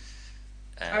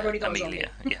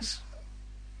Amelia. Yes.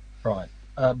 Right.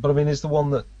 But I mean, is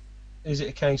it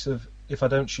a case of if I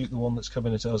don't shoot the one that's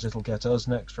coming at us, it'll get us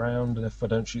next round, and if I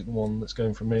don't shoot the one that's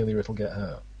going for Amelia, it'll get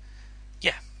her?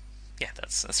 Yeah,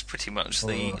 that's pretty much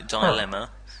the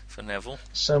dilemma for Neville.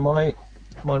 So my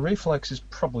reflex is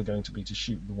probably going to be to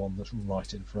shoot the one that's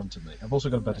right in front of me. I've also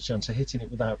got a better chance of hitting it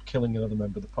without killing another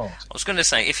member of the party. I was going to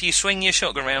say, if you swing your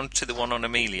shotgun around to the one on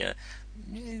Amelia,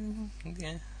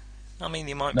 yeah, I mean,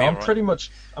 you might be I'm alright.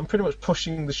 I'm pretty much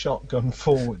pushing the shotgun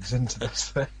forwards into this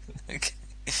thing. Okay.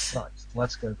 Right,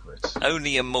 let's go for it.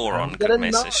 Only a moron could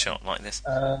miss a shot like this.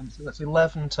 So that's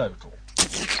 11 total.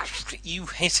 You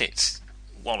hit it.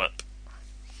 Wallop.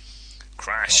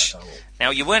 Crash. Right, Now,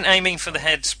 you weren't aiming for the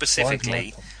head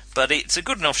specifically, but it's a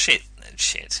good enough shit.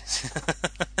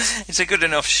 It's a good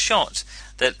enough shot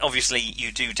that obviously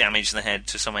you do damage the head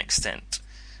to some extent.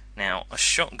 Now, a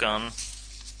shotgun...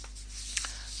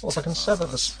 Well, if I can sever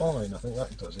the spine, I think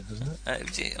that does it, doesn't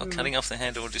it? Or cutting off the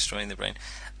head or destroying the brain.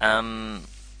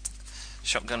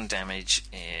 Shotgun damage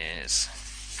is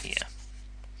here.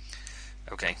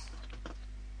 Okay.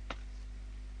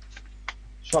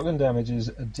 Shotgun damage is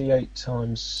a D8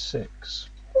 times 6.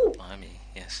 Blimey,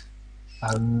 yes.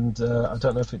 And I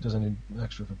don't know if it does any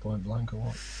extra for point blank or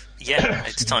what. Yeah,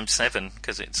 it's times 7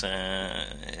 because it's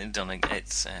done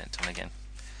again.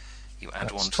 You add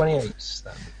That's one. 28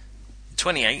 then.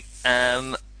 28.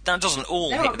 That doesn't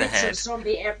all hit the head. There's a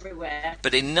zombie everywhere.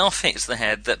 But enough hits the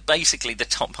head that basically the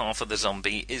top half of the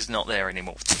zombie is not there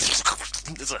anymore.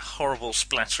 There's a horrible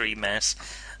splattery mess,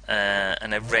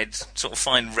 and a sort of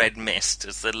fine red mist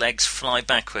as the legs fly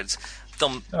backwards.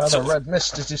 The red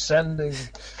mist is descending.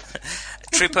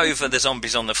 Trip over the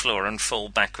zombies on the floor and fall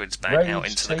backwards back out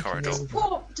into the corridor.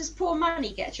 Does poor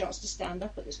Manny get a chance to stand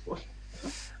up at this point?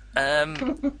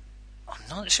 I'm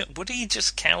not sure. Would he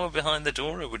just cower behind the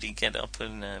door, or would he get up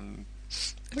and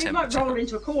We might roll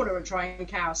into a corner and try and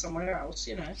cower somewhere else,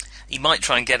 you know. He might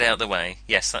try and get out of the way.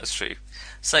 Yes, that's true.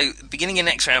 So, beginning in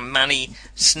next round, Manny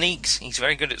sneaks, he's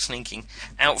very good at sneaking,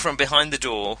 out from behind the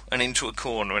door and into a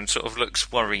corner and sort of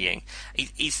looks worrying.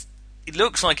 It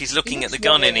looks like he's looking at the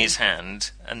gun in his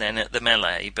hand and then at the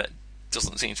melee, but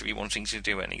doesn't seem to be wanting to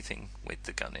do anything with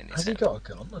the gun in his hand. Has he got a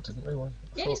gun? I didn't realise.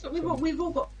 Yeah, we've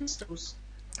all got pistols.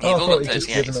 I thought he'd just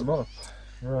given them up.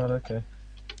 Right, okay.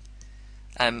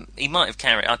 He might have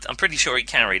carried... I'm pretty sure he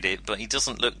carried it, but he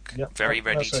doesn't look very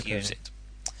ready to use it.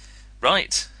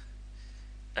 Right.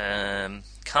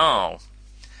 Carl.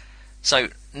 So,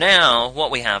 now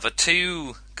what we have are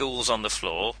 2 ghouls on the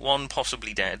floor, one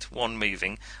possibly dead, one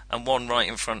moving, and one right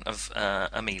in front of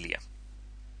Amelia.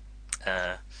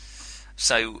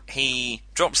 So, he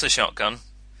drops the shotgun,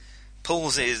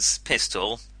 pulls his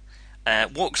pistol,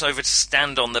 walks over to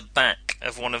stand on the back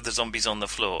of one of the zombies on the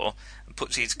floor, and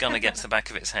puts his gun against the back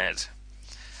of its head.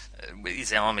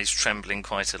 His arm is trembling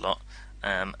quite a lot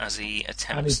as he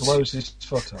attempts. And he blows his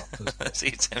foot up. As he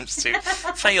attempts to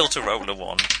fail to roll a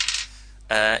 1.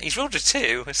 He's rolled a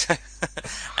 2. So,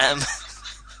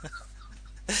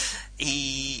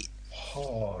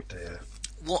 Oh dear.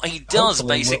 what he does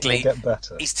Hopefully basically we'll get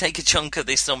better. is take a chunk of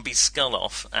this zombie's skull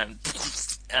off, and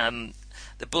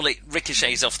the bullet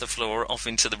ricochets off the floor, off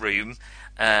into the room.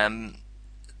 The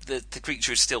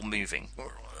creature is still moving.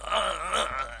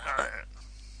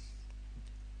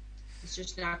 It's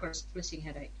just now got a splitting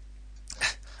headache.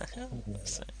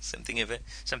 something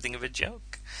of a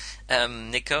joke.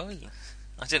 Nicole,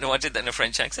 I don't know why I did that in a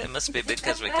French accent. It must be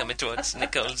because we're coming towards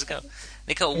Nicole's go.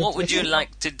 Nicole, what would you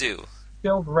like to do? The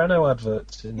old Renault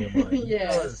adverts in your mind.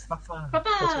 Yes. Oh, Papa.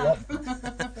 Papa!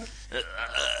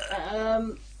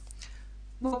 Papa.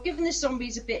 Well, given this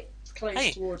zombie's a bit close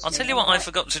Hey, towards I'll me, tell you what I might-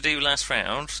 forgot to do last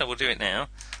round, so we'll do it now.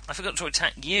 I forgot to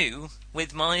attack you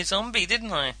with my zombie,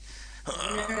 didn't I? No,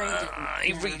 you didn't,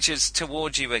 He no. reaches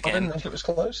towards you I again. didn't think it was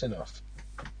close enough.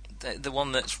 The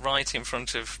one that's right in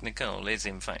front of Nicole is,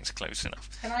 in fact, close enough.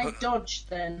 Can I dodge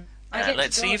then? I get to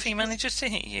Let's see if dodge. he manages to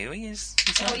hit you. He's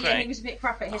Oh not yeah, great. he was a bit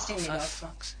crap at hitting me For last time.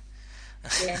 fuck's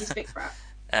Yeah, he's a bit crap.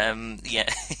 Yeah.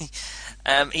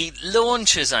 He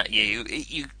launches at you.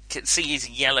 You can see his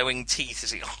yellowing teeth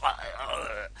as he.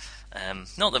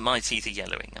 Not that my teeth are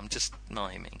yellowing. I'm just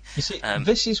miming. You see, Um,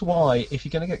 this is why, if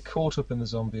you're going to get caught up in the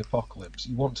zombie apocalypse,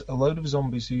 you want a load of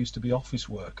zombies who used to be office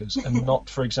workers and not,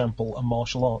 for example, a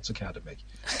martial arts academy.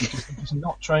 Because he's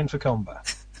not trained for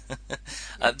combat.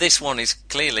 This one is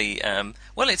clearly.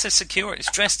 Well, it's a security.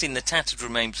 It's dressed in the tattered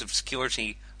remains of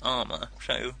security armour,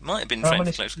 so might have been How trained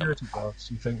many for close combat. security guards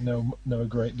do you think know a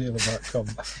great deal about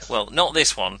combat? Well, not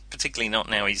this one, particularly not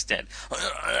now he's dead.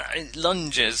 It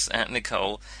lunges at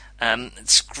Nicole,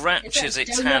 scratches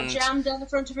its hand jam down the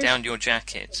front of his down your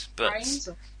jacket, but brains,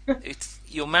 or-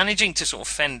 you're managing to sort of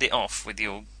fend it off with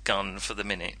your gun for the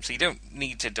minute, so you don't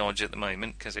need to dodge at the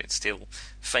moment because it's still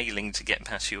failing to get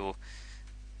past your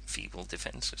feeble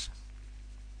defences.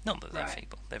 Not that they're Right.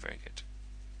 feeble, they're very good.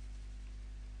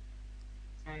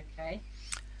 Okay.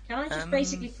 Can I just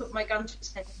basically put my gun to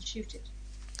its head and shoot it?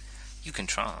 You can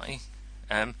try.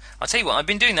 I'll tell you what, I've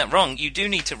been doing that wrong. You do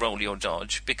need to roll your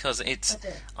dodge because it's. I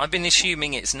do. I've been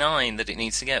assuming it's 9 that it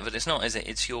needs to get, but it's not, is it?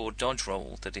 It's your dodge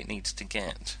roll that it needs to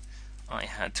get. I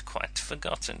had quite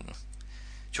forgotten. Do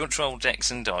you want to roll dex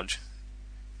and dodge?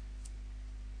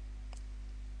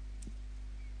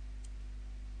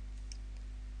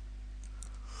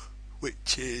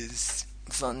 Which is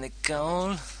for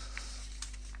Nicole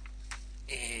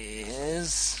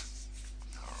is.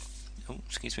 Oh,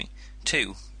 excuse me.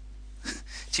 2.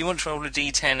 Do you want to roll a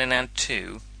d10 and add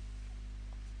 2?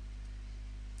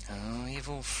 Oh, you've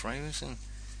all frozen.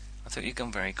 I thought you'd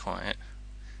gone very quiet.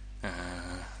 I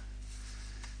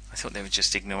thought they were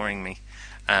just ignoring me.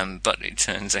 But it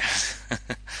turns out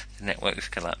the network's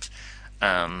collapsed.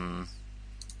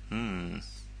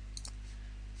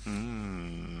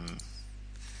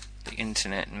 The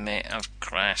internet may have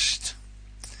crashed.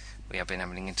 We have been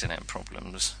having internet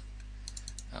problems.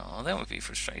 Oh, that would be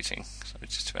frustrating. So I was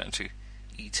just about to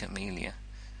eat Amelia.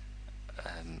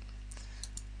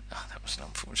 That was an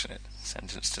unfortunate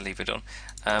sentence to leave it on.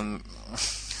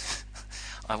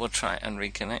 I will try and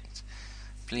reconnect.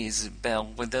 Please bear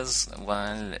with us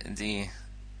while the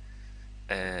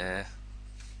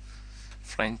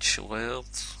French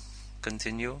words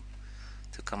continue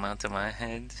to come out of my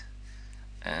head.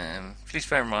 Please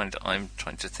bear in mind I'm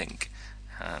trying to think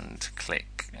and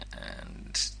click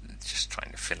and just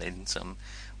trying to fill in some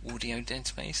audio dead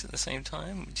space at the same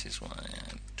time, which is why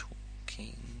I'm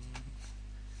talking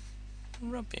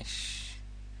rubbish.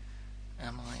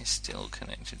 Am I still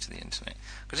connected to the internet?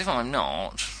 Because if I'm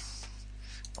not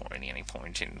really any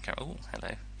point in... Oh,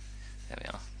 hello. There we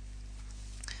are.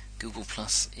 Google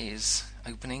Plus is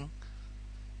opening.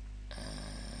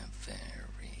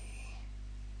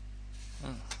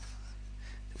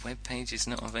 The web page is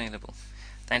not available.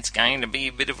 That's going to be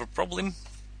a bit of a problem.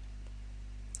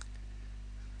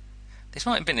 This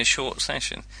might have been a short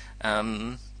session,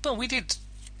 but we did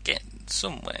get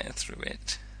somewhere through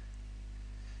it.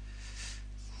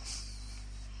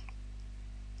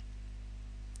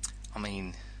 I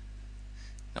mean,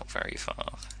 not very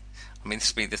far. I mean,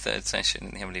 this will be the 3rd session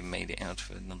and they haven't even made it out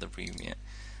of another room yet.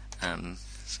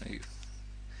 So,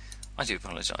 I do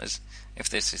apologise if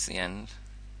this is the end.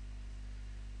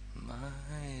 My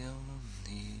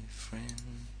only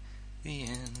friend, the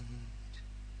end.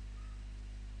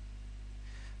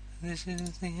 This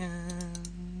is the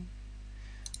end.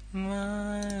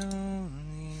 My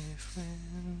only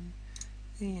friend,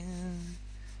 the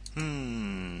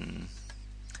end.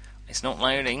 It's not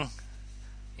loading.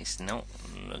 It's not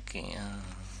looking.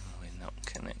 We're not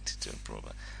connected to a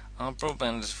broadband. Our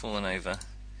broadband has fallen over.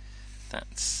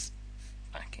 That's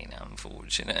fucking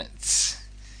unfortunate.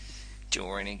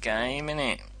 During a game,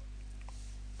 innit?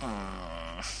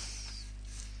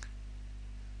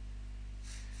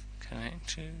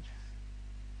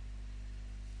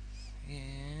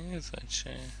 Yes, that's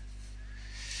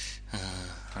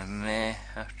I may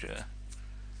have to.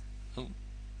 Oh,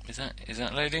 is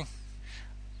that loading?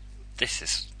 This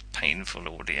is painful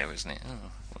audio, isn't it?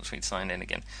 Oh, wants me to sign in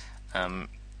again.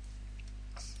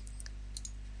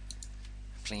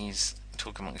 Please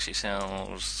talk amongst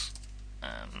yourselves.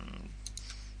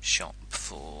 Shop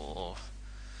for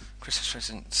Christmas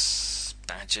presents,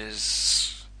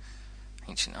 badges,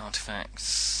 ancient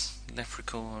artifacts,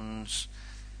 leprechauns,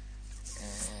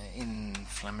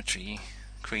 inflammatory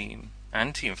cream,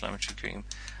 anti-inflammatory cream,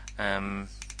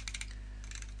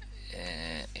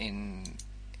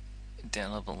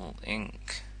 indelible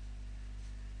ink,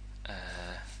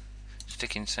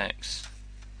 stick insects,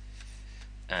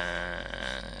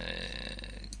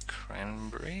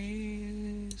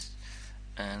 cranberries,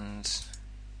 and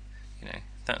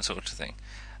that sort of thing.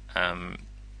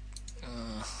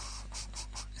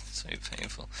 It's so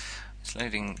painful. It's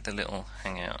loading the little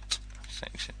hangout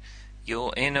section.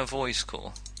 You're in a voice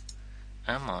call.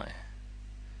 Am I?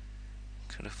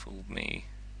 Could have fooled me.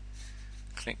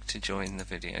 Click to join the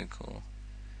video call.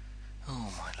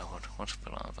 Oh my lord, what a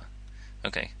palaver.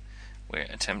 Okay, we're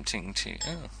attempting to...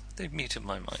 Oh, they've muted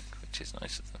my mic, which is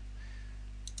nice of them.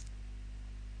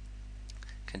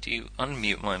 Could you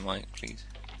unmute my mic, please?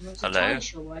 Hello?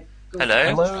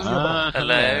 Hello?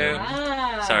 Hello?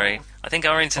 Ah. Sorry, I think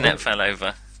our internet fell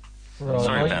over. Right,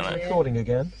 Sorry are about you that. recording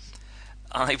again?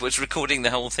 I was recording the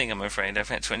whole thing, I'm afraid. I've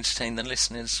had to entertain the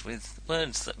listeners with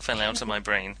words that fell out of my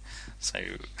brain. So,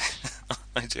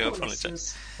 I do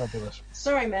apologise. Fabulous.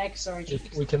 Sorry, Meg. Sorry, We,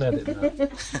 Chief. we can edit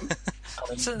that.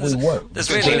 So We won't. there's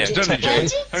really no...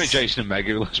 Only Jason and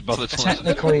Maggie will bother to listen.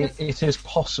 Technically, it is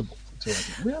possible to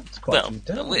edit. We have quite a Well, few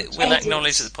downloads. we'll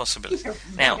acknowledge the possibility.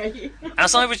 Now,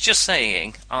 as I was just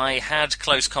saying, I had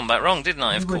Close Combat wrong, didn't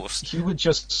I, of course? You were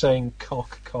just saying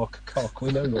cock, cock, cock.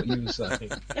 We know what you were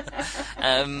saying.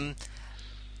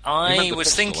 I meant the was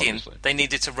pistol, thinking obviously. they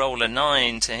needed to roll a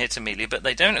 9 to hit Amelia, but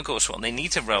they don't, of course. What they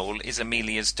need to roll is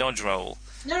Amelia's dodge roll.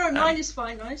 No, 9 is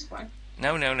fine. 9 is fine.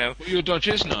 No. Well, your dodge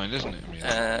is 9, isn't it?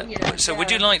 Yeah, So would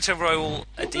you like to roll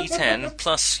a d10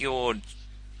 plus your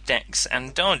dex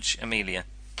and dodge, Amelia?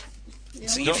 Yeah,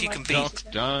 See I if you like can that.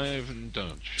 beat- Dive and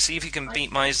dodge. See if you can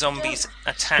beat my zombie's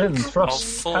attack Spin, of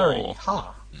thrust, parry, 4.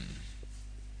 ha.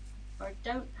 I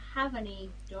don't have any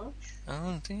dodge.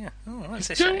 Oh dear. Oh, that's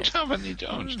a Don't shame. have any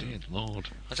dodge, dear lord.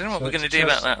 I don't know what So we're going to it's do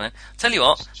about just- that then. Tell you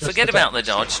what, just forget the about the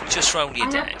dex. dodge, just roll your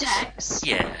I have dex. dex.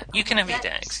 Yeah, you can have your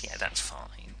Dex. dex. Yeah, that's fine.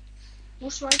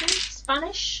 What should I do?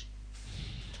 Spanish?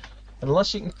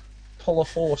 Unless you can pull a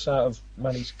horse out of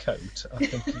Manny's coat, I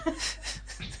think you...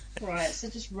 Right, so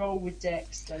just roll with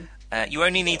dex then. You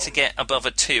only need to get above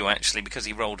a 2 actually, because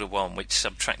he rolled a 1, which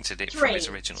subtracted it from 3. his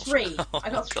original. 3. Oh, I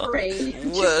got God. 3.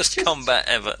 Worst combat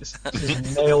ever. This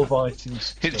is nail-biting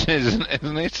stuff. It is,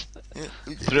 isn't it?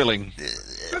 Thrilling.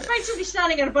 We're basically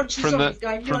standing at a bunch of From zombies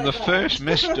going the like that. first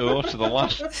missed door to the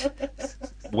last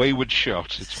wayward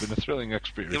shot, it's been a thrilling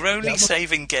experience. Your only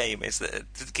saving game is that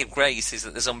the grace is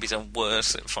that the zombies are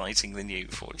worse at fighting than you.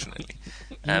 Fortunately,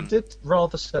 You did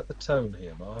rather set the tone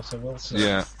here, Mark, I will say.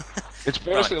 Yeah. It's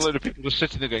basically Right. a load of people just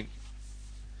sitting there going,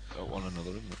 at one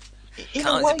another, isn't it? In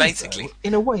Can't- a way, basically- though,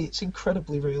 in a way, it's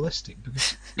incredibly realistic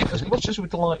because as much as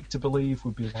we'd like to believe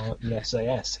we'd be like the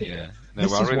SAS here, Yeah. No,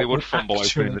 this I is really what would fumble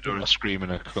actually opening the door and do. scream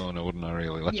in a corner, wouldn't I,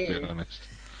 really? Let's be Yeah. honest.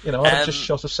 You know, I'd have just Um,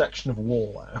 shot a section of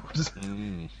wall out.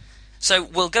 Mm. so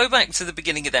we'll go back to the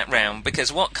beginning of that round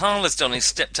because what Carl has done is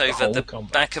stepped over whole the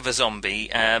combat. back of a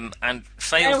zombie and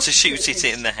failed to shoot it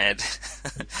in the head.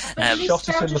 Shot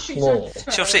it in the floor.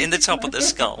 Shot it in the top of the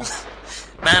skull.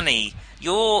 Manny,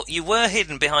 you were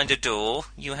hidden behind a door.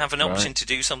 You have an option Right. to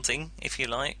do something if you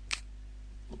like.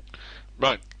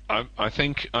 Right. I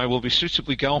think I will be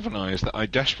suitably galvanised that I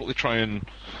desperately try and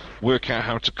work out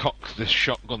how to cock this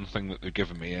shotgun thing that they've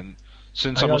given me, and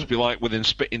since Hang I must on. be like within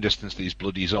spitting distance of these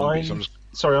bloody zombies, I'm just...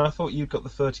 Sorry, I thought you'd got the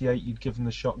 38. You'd given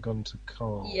the shotgun to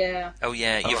Carl. Yeah. Oh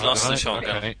yeah, you've Oh, lost the right,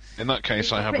 shotgun. Okay. In that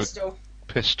case, I have a Pistol.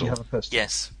 pistol. You have a pistol.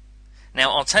 Yes.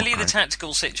 Now, I'll tell you the Okay.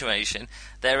 tactical situation.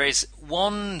 There is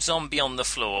one zombie on the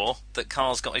floor that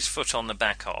Carl's got his foot on the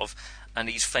back of, and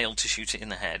he's failed to shoot it in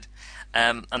the head.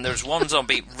 And there's one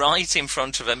zombie right in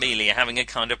front of Amelia having a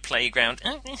kind of playground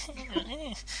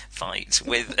fight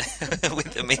with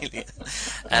with Amelia.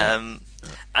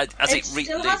 As it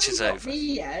still reaches hasn't got over. me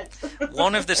yet.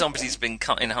 One of the zombies has been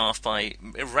cut in half by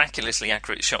miraculously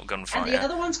accurate shotgun fire. And the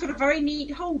other one's got a very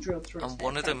neat hole drilled through its And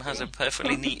one head, of them has a thank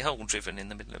perfectly neat hole driven in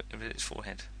the middle of its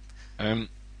forehead. I'm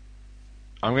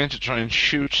going to try and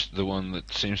shoot the one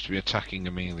that seems to be attacking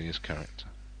Amelia's character.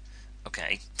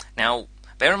 Okay. Now,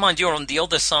 Bear in mind, you're on the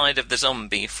other side of the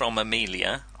zombie from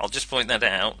Amelia. I'll just point that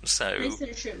out. So Please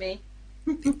don't shoot me.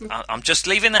 I'm just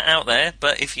leaving that out there.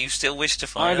 But if you still wish to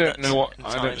fire, I don't that's know what. I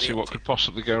entirely don't see up what to could you.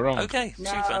 possibly go wrong. Okay,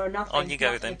 No, super. nothing. On you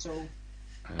go nothing then. at all.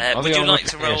 Are Would they you armor like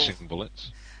to roll? piercing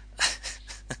bullets?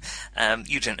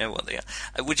 You don't know what they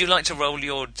are. Would you like to roll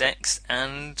your dex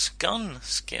and gun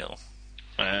skill?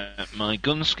 My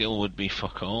gun skill would be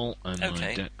fuck all, and Okay.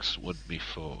 my dex would be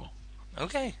 4.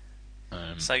 Okay.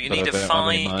 So you but need I a don't have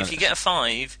any 5. If you get a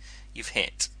 5, you've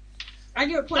hit. And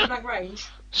you're at point blank range.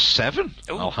 7.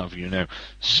 Ooh. I'll have you know.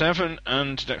 7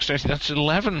 and dexterity. That's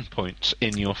 11 points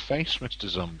in your face, Mr.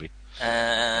 Zombie.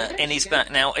 In his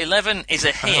back. Now, 11 is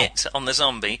a hit on the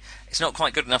zombie. It's not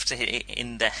quite good enough to hit it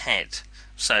in the head.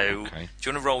 So, Okay. do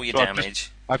you want to roll your So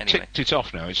damage? I've Anyway. ticked it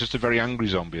off now. It's just a very angry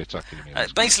zombie attacking me.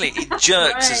 Basically, it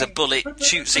jerks as a bullet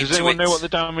shoots Does into anyone its... know what the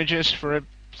damage is for a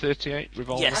 38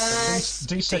 revolver? Yes.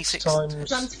 D6 D6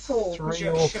 times 4, 3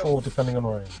 or 4, depending on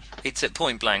range. It's at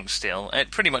point blank still.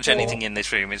 Pretty much anything in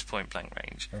this room is point blank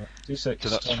range. D6. So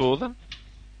that's times 4 then?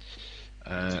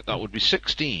 That would be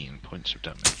 16 points of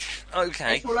damage.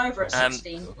 Okay. It's all over at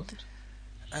 16.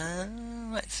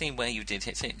 Let's see where you did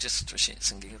hit it, just for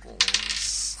shits and giggles.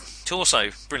 Torso,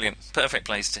 brilliant, perfect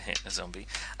place to hit a zombie.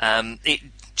 It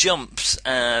jumps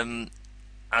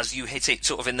as you hit it,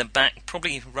 sort of in the back,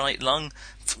 probably right lung.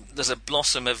 There's a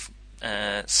blossom of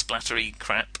splattery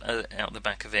crap out the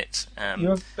back of it. You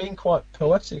have been quite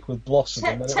poetic with Blossom,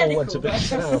 and then it all went a bit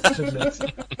south, didn't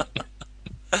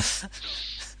it?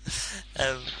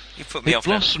 You put me It off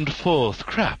now. blossomed forth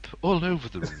crap all over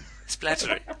the room.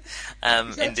 Splattery.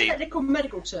 It's a Indeed. technical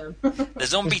medical term. The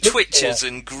zombie twitches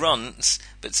and grunts,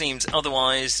 but seems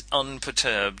otherwise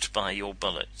unperturbed by your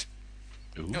bullet.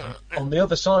 Ooh. On the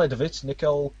other side of it,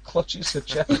 Nicole clutches her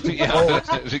chest. Yeah,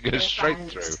 it goes straight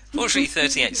through. Fortunately,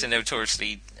 38's a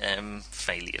notoriously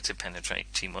failure to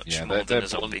penetrate too much Yeah, more they're than a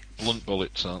zombie. blunt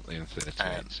bullets, aren't they, in 38?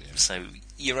 Yeah. So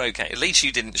you're okay. At least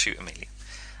you didn't shoot Amelia.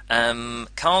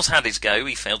 Carl's had his go.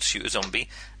 He failed to shoot a zombie.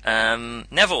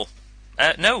 Neville.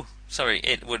 No, sorry.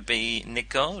 It would be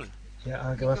Nicole. Yeah,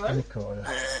 I'll go after Nicole.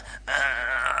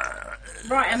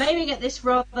 Right, I'm aiming at this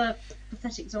rather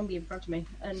pathetic zombie in front of me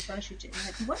and trying to shoot it in the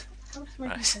head. What the hell is my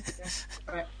defense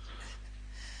go? Right.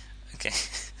 Okay.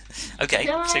 Okay,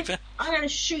 Can I- super. I'm going to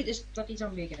shoot this bloody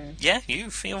zombie again. Yeah, you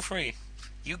feel free.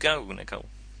 You go, Nicole.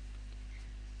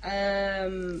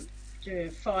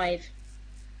 Do 5.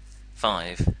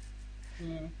 5.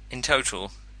 Yeah, In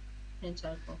total. in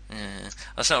total. Yeah.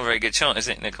 That's not a very good shot, is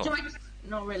it, Nicole? Do I...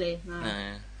 Not really, no.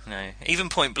 No. Even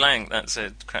point blank, that's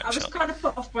a crap I was shot. kind of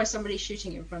put off by somebody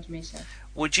shooting it in front of me, so...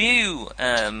 Would you,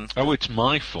 Oh, it's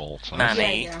my fault.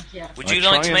 Manny, Yeah. would I you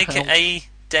like try to and make it help. a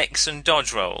dex and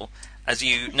dodge roll as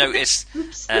you notice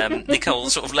Oops. Nicole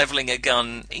sort of levelling a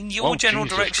gun in your Oh, general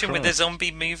Jesus direction with the Christ.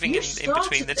 zombie moving You in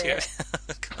between the two?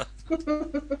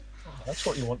 started That's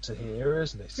what you want to hear,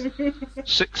 isn't it?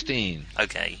 16.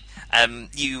 Okay.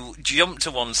 You jump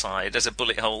to one side as a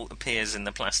bullet hole appears in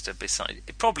the plaster beside.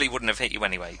 It probably wouldn't have hit you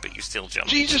anyway, but you still jump.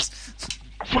 Jesus!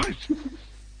 Right!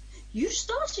 You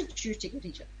started shooting at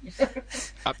each other.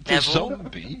 At the Neville?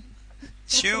 zombie?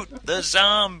 Shoot the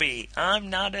zombie! I'm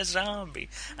not a zombie.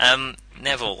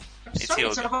 Neville, I'm it's sorry, your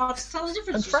it's sort of hard to tell the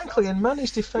difference. And frankly, in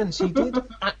Manny's defence, he did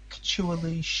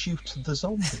actually shoot the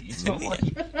zombie. It's not like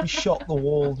he shot the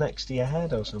wall next to your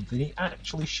head or something. He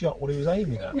actually shot what he was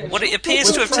aiming at. What it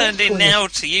appears to have turned in now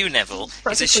to you, Neville, is a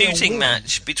Practically a shooting win.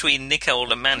 match between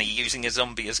Nicole and Manny using a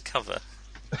zombie as cover.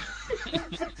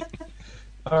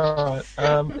 Alright,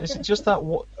 is it just that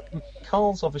what...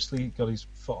 Carl's obviously got his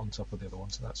foot on top of the other one,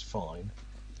 so that's fine.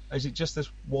 Is it just this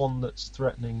one that's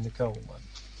threatening Nicole, then?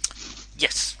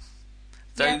 Yes.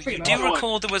 Though Yeah, you pretty do much.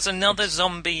 recall there was another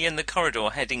zombie in the corridor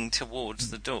heading towards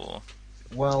the door.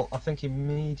 Well, I think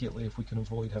immediately, if we can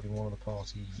avoid having one of the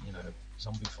party,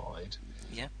 zombified,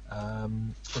 Yeah.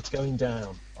 it's going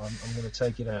down. I'm going to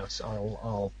take it out.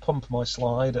 I'll pump my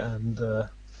slide and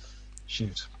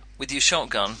shoot. With your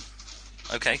shotgun.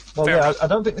 Okay. Well, fair yeah, enough. I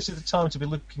don't think this is the time to be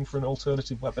looking for an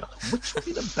alternative weapon. Which would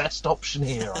be the best option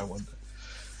here, I wonder?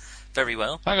 Very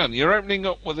well. Hang on, you're opening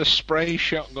up with a spray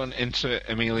shotgun into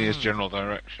Amelia's general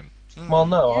direction. Well,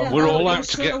 no, Yeah. We're Oh, all you out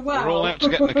to sure get. well. We're all out to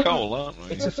get Nicole, aren't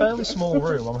we? it's a fairly small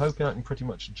room. I'm hoping I can pretty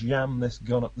much jam this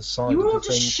gun up the side You of were the all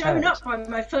just thing's shown head. up by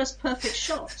my first perfect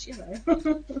shot,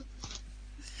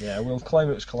 Yeah, we'll claim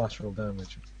it was collateral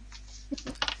damage.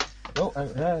 Oh,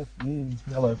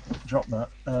 hello. Drop that.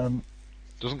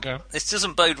 Doesn't count. This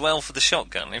doesn't bode well for the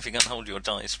shotgun if you can't hold your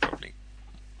dice properly.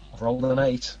 I've rolled an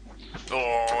 8.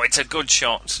 Oh, it's a good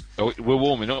shot. Oh, we're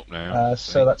warming up now.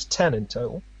 So that's 10 in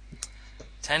total.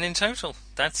 10 in total.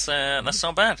 That's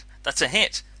not bad. That's a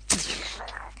hit.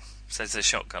 says the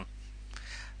shotgun.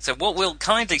 So what we'll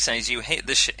kindly say is you hit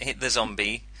the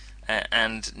zombie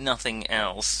and nothing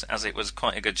else, as it was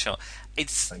quite a good shot.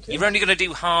 You're only going to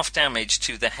do half damage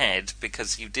to the head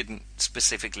because you didn't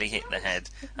specifically hit the head,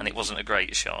 and it wasn't a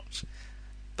great shot.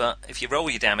 But if you roll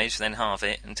your damage, then halve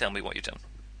it and tell me what you've done.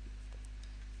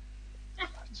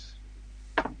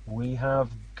 We have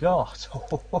got...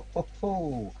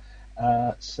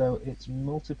 so it's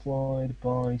multiplied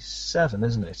by 7,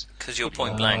 isn't it? Because you're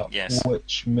point blank, yes.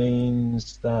 Which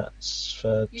means that's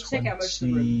You take out most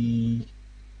of the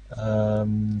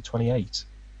 28.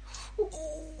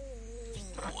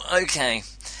 Okay.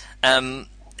 And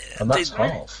that's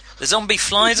half. The zombie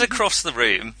flies across the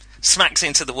room, smacks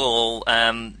into the wall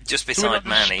just beside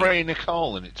Manny. Spray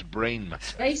Nicole in its brain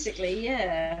matter. Basically,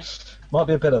 yeah. Might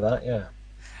be a bit of that, yeah.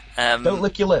 Don't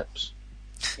lick your lips.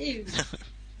 Ew.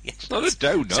 It's not a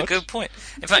donut. That's a good point.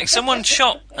 In fact, if someone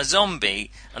shot a zombie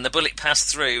and the bullet passed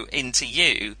through into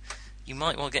you, you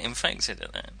might well get infected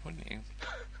at that, wouldn't you?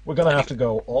 We're going to have to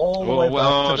go all the way back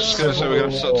I was to just going to say we're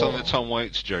going to start telling the Tom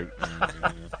Waits joke.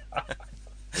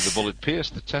 The bullet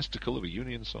pierced the testicle of a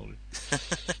Union soldier.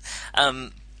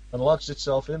 And lodged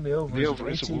itself in the ovaries of an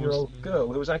ovaries of a 18-year-old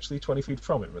girl who was actually 20 feet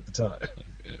from him at the time.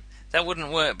 That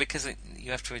wouldn't work because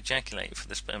you have to ejaculate for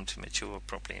the sperm to mature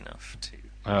properly enough to...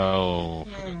 Oh,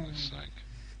 for goodness sake.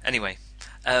 Anyway.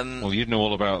 Well, you'd know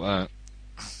all about that.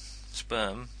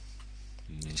 Sperm.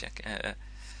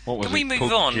 What was Can we it, move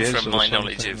pug on jizz from or my something?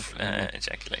 knowledge of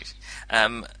ejaculation?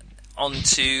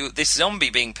 Onto this zombie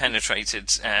being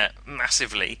penetrated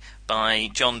massively by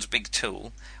John's big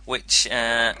tool, which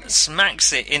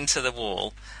smacks it into the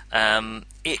wall.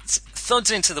 It thuds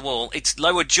into the wall, its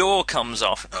lower jaw comes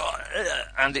off,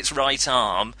 and its right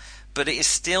arm, but it is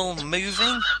still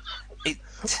moving.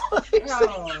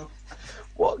 Oh.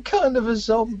 What kind of a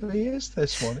zombie is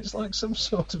this one? It's like some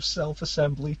sort of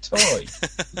self-assembly toy.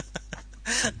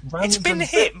 It's been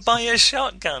hit by a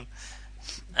shotgun.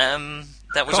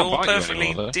 That was all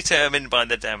perfectly determined by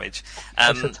the damage.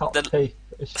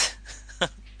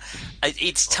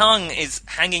 Its tongue is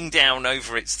hanging down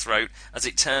over its throat as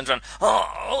it turns around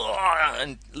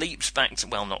and leaps back to...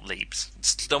 Well, not leaps.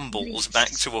 Stumbles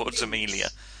back towards Amelia.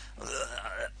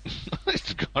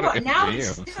 It's got What, it now for you.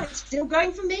 it's still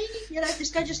going for me? You know, this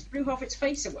guy just blew half its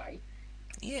face away.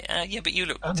 Yeah, but you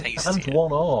look and tasty.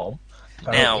 one arm.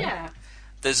 Now, Yeah.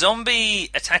 the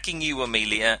zombie attacking you,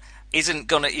 Amelia, isn't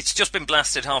gonna... It's just been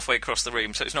blasted halfway across the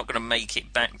room, so it's not going to make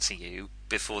it back to you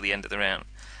before the end of the round.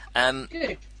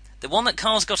 Good. The one that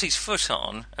Carl's got his foot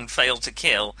on and failed to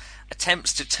kill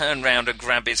attempts to turn round and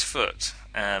grab his foot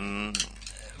from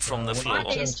the floor.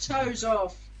 Get his toes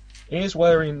off. He is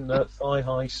wearing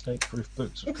thigh-high snake-proof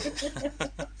boots, of course.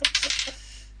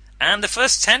 And the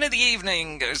first 10 of the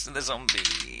evening goes to the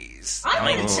zombies.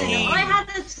 I had a 10. 19.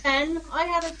 I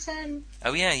had a 10.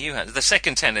 Oh yeah, you had. The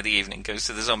second 10 of the evening goes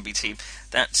to the zombie team.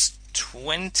 That's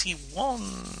 21.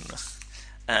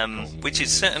 Which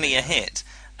is certainly a hit.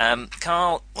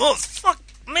 Carl, oh fuck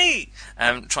me!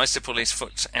 Tries to pull his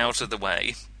foot out of the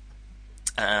way.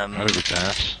 Out of its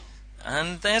ass.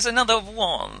 And there's another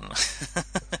 1.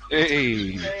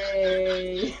 Hey!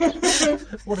 Hey.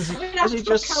 What is I'm gonna it? have Is to it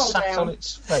put just Carl sat down. on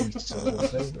its face or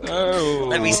something? Oh!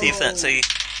 Let me see if that's a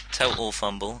total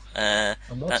fumble. not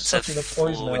That's a sucking the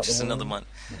poison 4, out which the is another wound.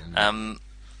 one. I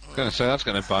was going to say, that's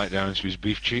going to bite down into his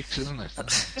beef cheeks, isn't it?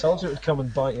 Told you it would come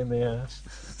and bite you in the ass.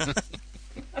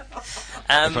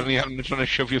 If only you hadn't been trying to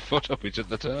shove your foot up it at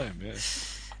the time, yeah.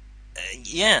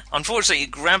 Yeah, unfortunately,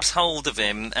 it grabs hold of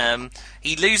him.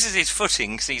 He loses his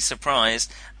footing because he's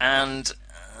surprised, and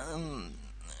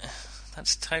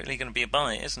that's totally going to be a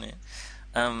bite, isn't it?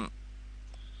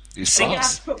 He's Sing- You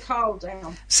fast. have to put Carl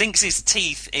down. Sinks his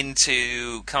teeth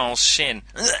into Carl's shin.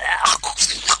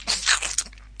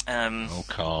 Oh,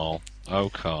 Carl. Oh,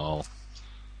 Carl.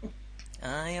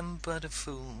 I am but a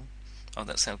fool. Oh,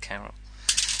 that's how Carol.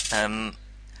 Well,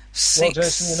 Six.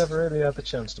 Jason, you never really had the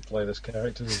chance to play this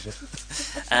character, did you?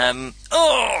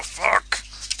 Oh, fuck!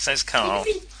 Says Carl.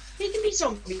 He can be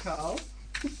zombie Carl.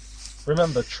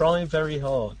 Remember, try very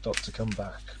hard not to come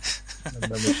back. And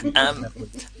then we should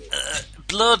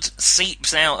Blood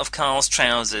seeps out of Carl's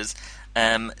trousers,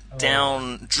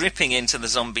 down, dripping into the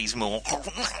zombie's maw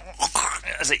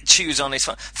as it chews on his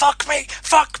foot. Fuck me!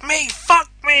 Fuck me! Fuck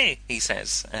me! He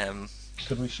says.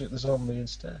 Could we shoot the zombie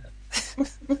instead?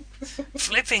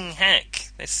 Flipping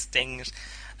heck! This stings.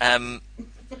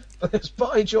 It's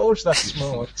by George, that's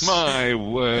smart. My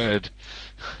word.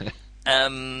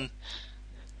 At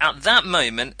that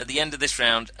moment, at the end of this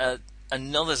round,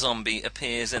 another zombie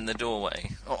appears in the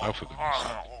doorway. Oh, for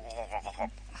goodness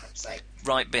sake.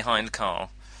 Right behind Carl.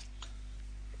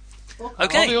 Carl. Are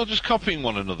Okay. they all just copying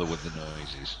one another with the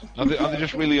noises? Are they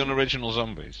just really unoriginal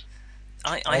zombies?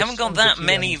 I haven't got sounds that like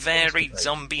many you varied constipated.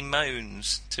 zombie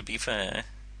moans, to be fair.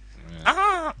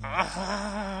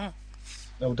 Yeah.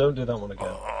 No, don't do that one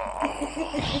again.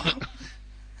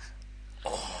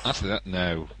 That's that.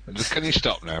 No, can you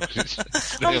stop now? 'Cause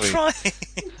it's I'm really. trying.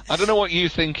 I don't know what you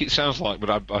think it sounds like, but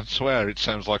I swear it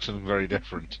sounds like something very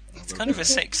different. It's kind of a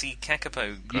sexy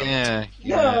kakapo grunt. Yeah.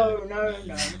 No.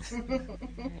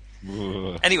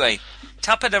 Ugh. Anyway,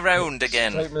 tap it around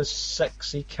again Statement's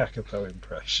sexy kakapo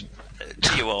impression.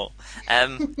 to you all.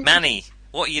 Manny,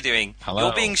 what are you doing? Hello.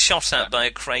 You're being shot at by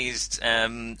a crazed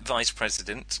vice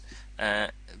president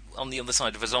on the other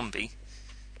side of a zombie.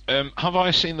 Have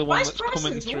I seen the one Vice that's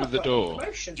coming President, through what the a door?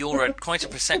 promotion. You're quite a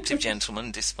perceptive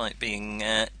gentleman, despite being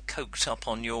coked up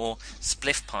on your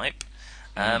spliff pipe.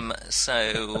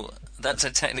 So that's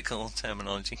a technical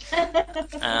terminology.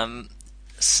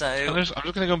 So I'm just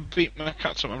going to go and beat my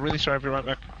cats up. I'm really sorry. I'll be right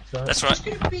back. that's right. It's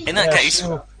gonna be- In that Yes, case,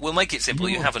 you- we'll make it simple.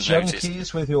 You You haven't junkies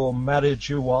noticed. with your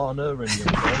marijuana and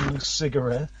your long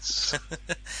cigarettes.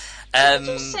 Did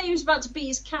you say he was about to beat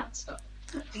his cats up?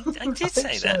 I did say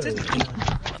think that, so, didn't he?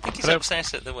 yeah. I think he's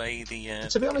upset at the way the.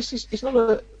 To be honest, he's not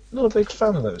a big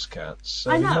fan of those cats.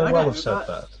 So I he know, may I well know, have said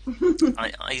but-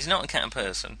 that. He's not a cat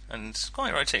person, and it's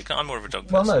quite right too. I'm more of a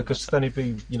dog Well, person. no, because then he'd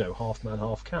be, half man,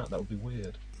 half cat. That would be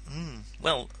weird.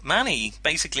 Well, Manny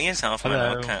basically is half man,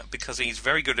 half Hello. cat because he's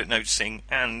very good at noticing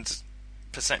and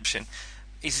perception.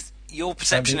 Your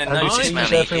perception and, he notice, sees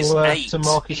Manny, is everywhere 8. to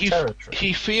mark his territory.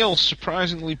 He feels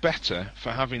surprisingly better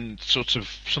for having sort of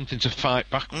something to fight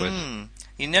back with.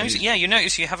 You notice, you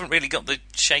notice you haven't really got the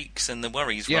shakes and the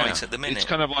worries Yeah, right at the minute. it's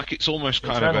kind of like it's almost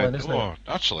kind Adrenaline, of isn't a. Oh,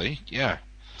 actually, yeah.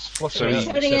 It's fluffy So around.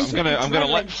 Turning It's- into- I'm gonna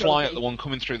let adrenaline fly at junkie. the one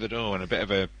coming through the door and a bit of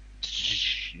a.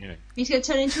 He's going to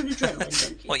turn into an adrenaline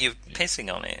junkie. What, you're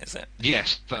pissing on it, is it?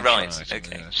 Yes, that's Right, right.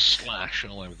 okay. And, slash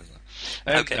all over the.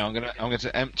 Okay. No, I'm going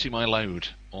to empty my load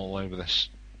all over this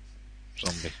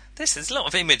zombie. There's a lot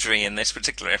of imagery in this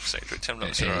particular episode, which I'm not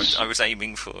It sure is. I was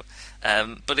aiming for.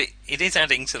 But it is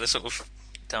adding to the sort of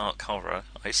dark horror,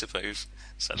 I suppose.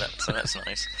 So that's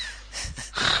nice.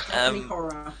 Any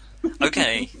horror.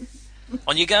 Okay,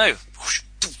 on you go.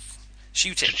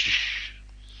 Shoot it.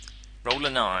 Roll a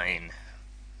 9.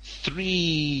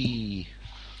 3.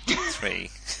 3.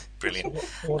 Brilliant.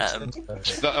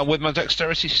 What's Um, With my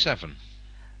dexterity 7.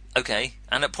 Okay,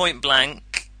 and at point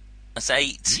blank, that's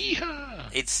 8. Yeehaw!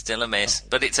 It's still a miss,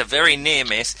 but it's a very near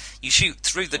miss. You shoot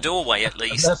through the doorway at and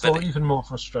least, therefore but even more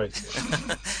frustrating.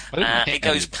 it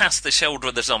goes past the shoulder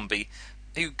of the zombie,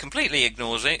 who completely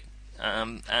ignores it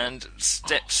and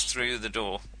steps through the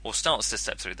door, or starts to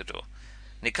step through the door.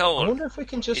 I Nicole, wonder if we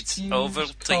can just It's use over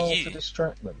to Carl you. to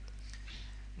distract them.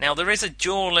 now there is a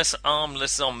jawless,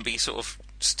 armless zombie sort of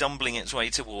stumbling its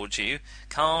way towards you.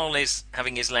 Carl is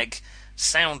having his leg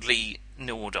soundly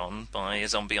gnawed on by a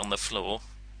zombie on the floor,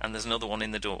 and there's another one in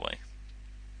the doorway.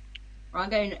 I'm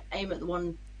going to aim at the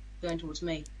one going towards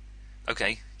me.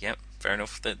 Okay, yep, fair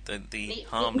enough. The Me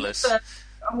harmless. first.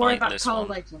 I'll worry about mindless Carl one.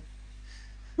 later.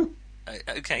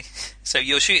 Okay, so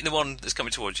you're shooting the one that's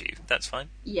coming towards you. That's fine.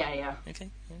 Yeah. Okay,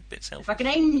 yeah, bit self. If I can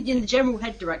aim in the general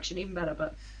head direction, even better,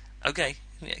 but... Okay,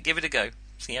 yeah, give it a go.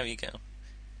 See how you go.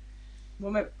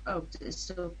 It's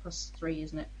still +3,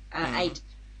 isn't it? Mm. 8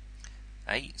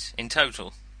 8 in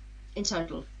total. in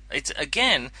total. It's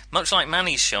again, much like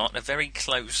Manny's shot, a very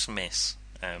close miss,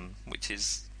 which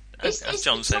is, as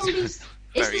John says, Is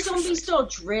very the zombie's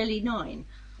dodge really 9?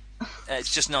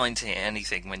 it's just 9 to hit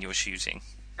anything when you're shooting.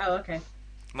 Oh, okay.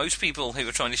 Most people who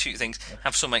are trying to shoot things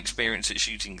have some experience at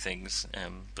shooting things,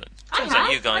 but I turns out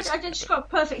have. you guys. I just got a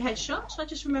perfect headshot, so I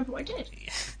just remember what I did.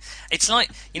 It's like,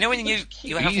 you know, when you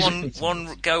have Easy.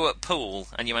 one go at pool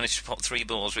and you manage to pop 3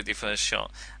 balls with your first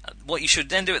shot. What you should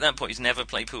then do at that point is never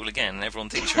play pool again, and everyone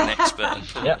thinks you're an expert at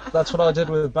pool. Yeah, that's what I did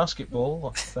with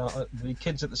basketball. The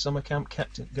kids at the summer camp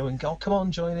kept it going, oh, come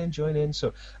on, join in.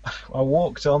 So I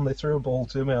walked on, they threw a ball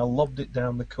to me, I lobbed it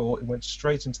down the court, it went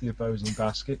straight into the opposing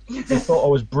basket. They thought I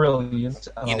was brilliant.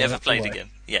 and You I never walked played away. again.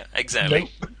 Yeah,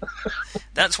 exactly. Nope.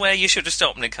 That's where you should have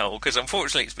stopped, Nicole, because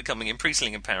unfortunately it's becoming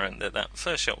increasingly apparent that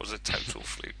first shot was a total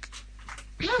fluke.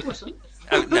 No, it wasn't.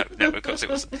 Oh, no, of course it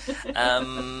wasn't.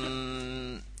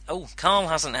 Carl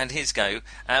hasn't had his go.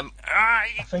 I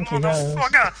think he has.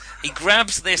 Motherfucker! He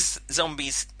grabs this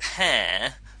zombie's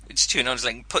hair, which is chewing on his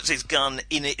leg, puts his gun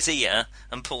in its ear,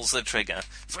 and pulls the trigger.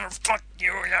 Fuck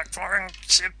you fucking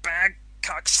shitbag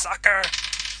cocksucker!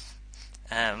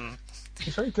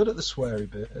 He's very good at the sweary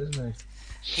bit, isn't he?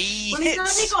 He Well, he's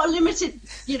only hits. got a limited,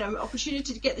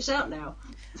 opportunity to get this out now.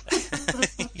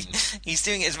 He's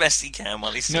doing it as best he can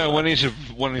while he's still No, alive.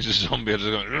 when he's a zombie, he's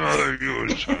going, "Oh,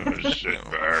 you son of a shit."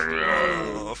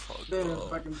 Oh, fuck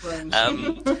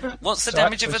off. What's the So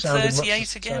damage of a actually sounding much 38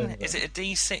 the again? same, Is it a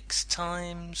d6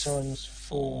 times Times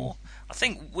 4? I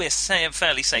think we're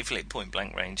fairly safely at point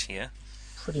blank range here.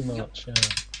 Pretty much,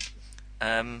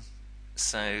 yeah.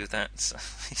 So that's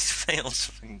he failed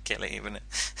to fucking kill it, even.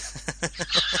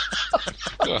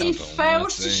 God He failed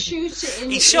almighty. to shoot it in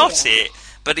He the shot ear. it,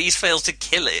 but he's failed to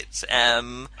kill it.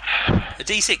 A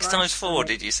d6 times 4,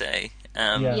 did you say?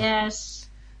 Yeah. Yes.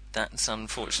 That's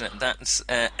unfortunate. That's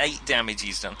 8 damage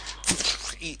he's done.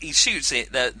 He shoots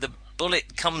it. The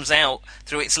bullet comes out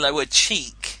through its lower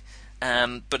cheek,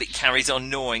 but it carries on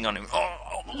gnawing on him.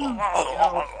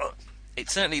 It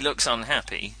certainly looks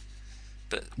unhappy.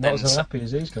 But Not then as unhappy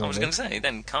as he's going I was to going to say,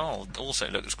 then Carl also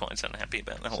looks quite unhappy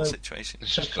about the whole So- situation.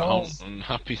 It's So just a whole Carl's-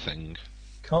 unhappy thing.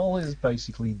 Carl is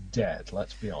basically dead,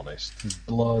 let's be honest. His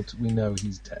blood, we know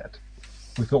he's dead.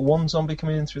 We've got one zombie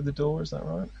coming in through the door, is that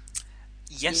right?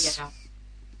 Yes, Yeah.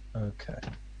 Okay.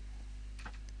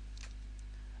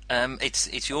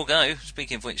 it's your go.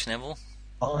 Speaking of which, Neville,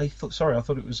 I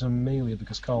thought it was Amelia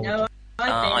because Carl... No,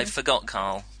 I forgot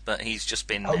Carl, but he's just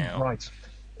been Oh, now. right.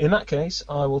 In that case,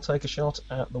 I will take a shot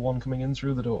at the one coming in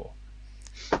through the door.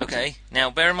 Okay, now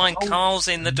bear in mind, Oh, Carl's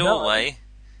in the no. doorway.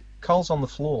 Carl's on the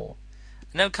floor.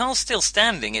 No, Carl's still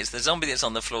standing. It's the zombie that's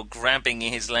on the floor grabbing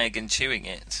his leg and chewing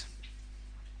it.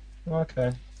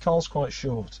 Okay. Carl's quite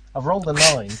short. I've rolled a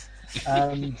 9,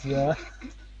 and... so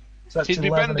that's He'd be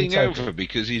 11 in bending total. over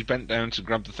because he's bent down to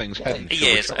grab the thing's head and He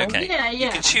shove is, it up. okay. Yeah, You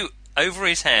yeah. can shoot over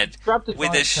his head Grabbed it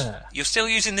with by a... its hair. You're still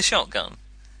using the shotgun?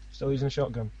 Still using a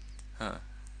shotgun. Huh.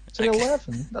 It's an Okay.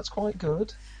 11. That's quite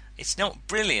good. It's not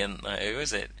brilliant, though,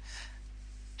 is it?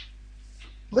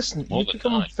 Listen, More you've than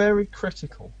become 9. very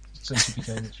critical since you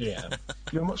became the GM.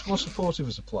 You're much more supportive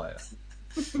as a player.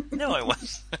 No, I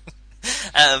wasn't.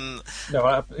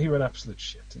 No, you're an absolute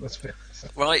shit. Let's be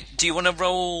honest. Right, do you want to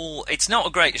roll... It's not a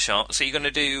great shot, so you're going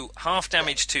to do half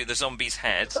damage to the zombie's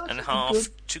head That's and pretty half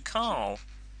good. to Carl.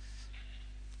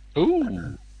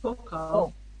 Ooh, Poor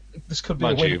Carl. This could be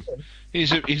Mind a you. win.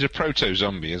 he's a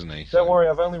proto-zombie, isn't he? Don't worry,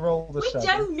 I've only rolled a We 7.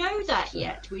 don't know that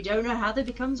yet. We don't know how they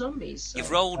become zombies. So.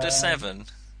 You've rolled a 7.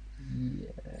 Yeah,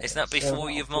 Is that so before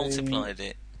you've that'll be- multiplied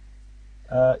it?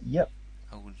 Yep.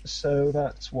 Oh, So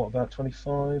that's, what, about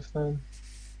 25 then?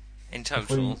 in If,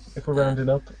 total. we're rounding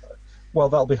up. Well,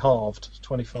 that'll be halved.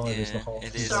 25 is the Yeah, half.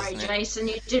 it is. Sorry, isn't it? Jason,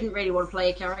 you didn't really want to play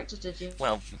a character, did you?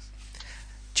 Well,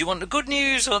 do you want the good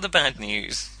news or the bad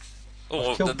news?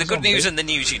 Or I've killed the the good news zombie. and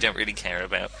the news you don't really care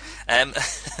about.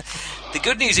 The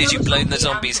good news is you've blown the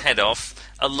zombie's head off,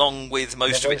 along with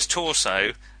most of its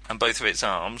torso and both of its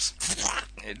arms.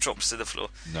 It drops to the floor.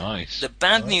 Nice. The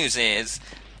bad news is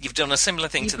you've done a similar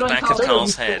thing You've to the blown back of Carl.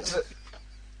 Carl's head.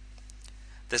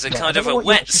 There's a Yeah, kind I of don't a know what you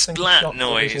wet actually think a splat shotgun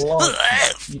noise. is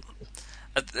like. You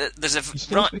There's a you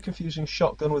seem right. to be confusing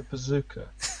shotgun with bazooka.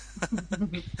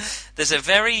 There's a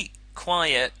very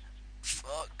quiet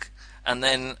fuck, and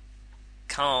then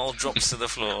Carl drops to the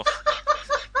floor.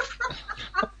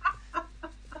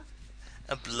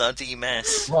 A bloody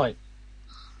mess. Right.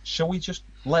 Shall we just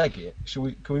leg it?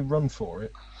 Can we run for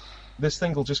it? This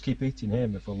thing will just keep eating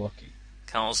him if we're lucky.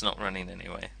 Carl's not running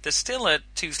anyway. There's still a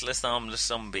toothless, armless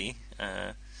zombie.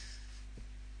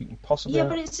 We can possibly. Yeah,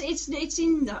 but it's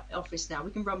in the office now.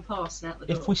 We can run past and out the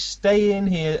door. If we stay in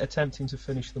here attempting to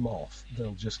finish them off,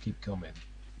 they'll just keep coming.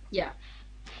 Yeah.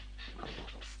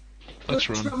 Let's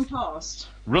Let's run. run past.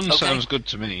 Run Okay. sounds good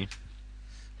to me.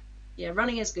 Yeah,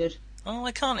 running is good. Oh,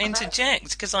 I can't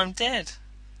interject because I'm dead.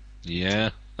 Yeah.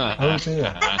 Oh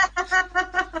dear.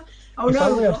 Oh If no,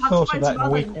 only we'll I'd have to thought find of some that in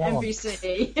other week one.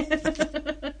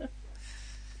 NPC.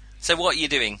 So what are you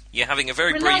doing? You're having a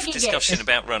very We're brief lagging it. discussion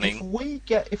about running.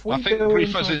 If we I think go brief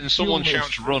into as a in someone jeweler's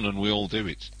shouts shop- run and we all do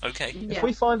it. Okay. Yeah. If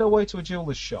we find our way to a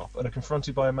jeweler's shop and are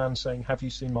confronted by a man saying, "Have you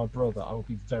seen my brother?" I will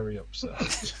be very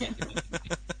upset.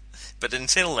 But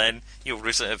until then, you'll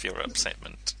reserve your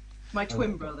upsetment. My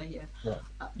twin brother, yeah. Right.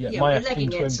 Uh, Yeah, yeah, my we're effing legging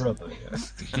twin it. brother.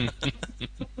 Yeah.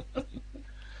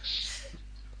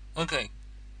 Okay.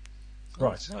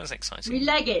 Right. That was exciting. We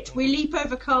leg it. We leap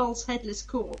over Carl's headless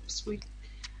corpse.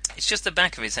 It's just the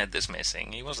back of his head that's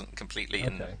missing. He wasn't completely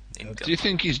in Okay. gut. Do you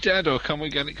think he's dead, or can we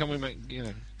make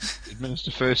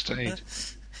administer first aid?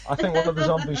 I think one of the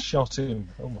zombies shot him.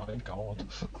 Oh my god.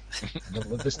 I'm going to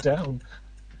live this down.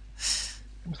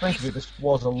 Think of it, this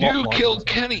was a lot You like killed that.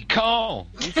 Kenny, Carl.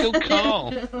 You killed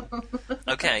Carl.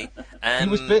 Okay. He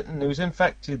was bitten, he was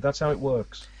infected, that's how it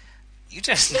works. You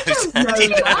just know don't that. know You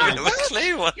don't that. have a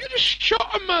clue what. You just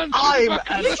shot a man. I'm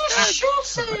You just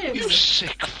shot him! You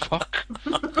sick fuck.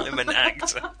 I'm an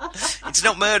actor. It's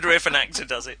not murder if an actor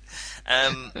does it.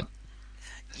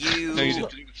 You. No, you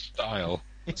didn't do it with style.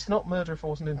 It's not murder if I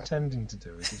wasn't intending to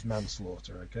do it. It's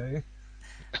manslaughter, okay?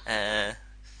 At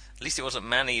least it wasn't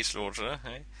manslaughter.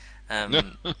 Eh?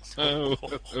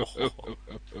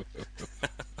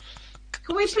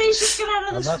 Can we please just get out of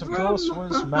And this that, of room? course,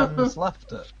 was man's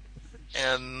laughter.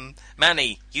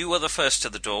 Manny, you were the first to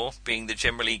the door, being the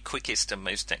generally quickest and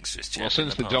most dexterous chap. Well,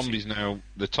 since in the the party. zombies now,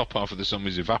 the top half of the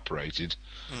zombies evaporated,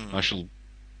 I shall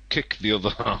kick the other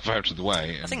half out of the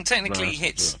way. I think technically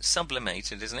it's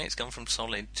sublimated, isn't it? It's gone from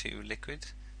solid to liquid.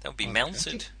 That would be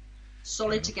melted.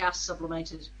 Solid to gas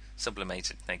sublimated.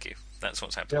 Sublimated, thank you. That's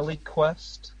what's happening. Jelly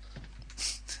Quest.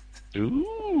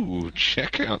 Ooh,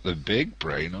 check out the big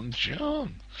brain on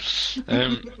John.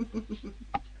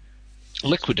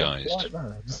 Liquidized. Like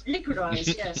that.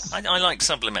 Liquidized, yes. I like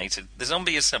sublimated. The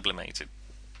zombie is sublimated.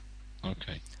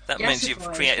 Okay. That means you've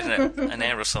Gasified. created an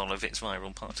aerosol of its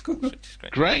viral particles, which is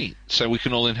great. Great. So we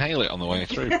can all inhale it on the way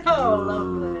through. Oh,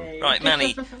 lovely. Right,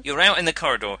 Manny, you're out in the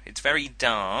corridor. It's very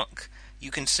dark. You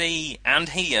can see and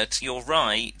hear to your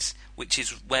right, which is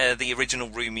where the original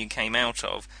room you came out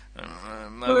of,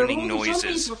 moaning Where all the zombies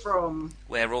noises, were from.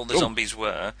 where all the zombies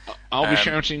were. I'll be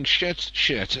shouting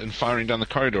shit and firing down the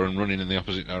corridor and running in the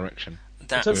opposite direction.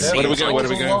 That It's okay. seems Where do we go? like Where do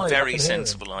we a go? I very can hear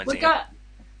sensible We idea. got.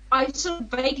 I sort of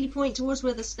vaguely point towards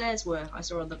where the stairs were. I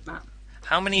saw on the map.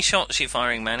 How many shots are you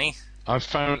firing, Manny? I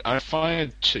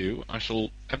fired 2. I shall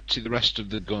empty the rest of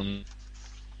the gun,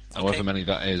 however many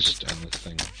that is, down the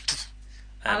thing.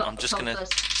 I'm just going to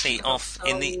see off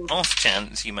in the off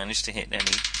chance you manage to hit any.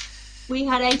 We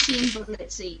had 18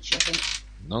 bullets each, I think.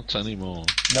 Not anymore.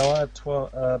 No, I had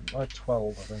 12, I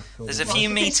think. There's a few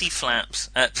meaty flaps.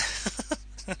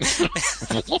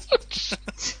 What?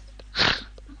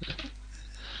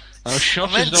 I shot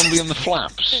I meant a zombie on the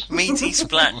flaps. Meaty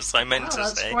splats, I meant Oh, to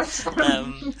that's say.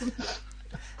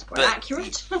 quite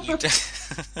accurate. You Can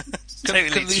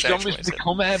totally these stretched zombies myself.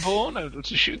 become airborne or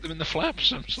to shoot them in the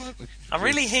flaps? I'm slightly... I'm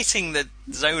really hitting the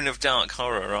zone of dark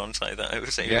horror, aren't I? That I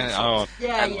was saying. Yeah, before.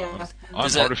 Yeah. I'm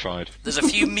There's a- horrified. There's a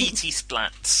few meaty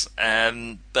splats,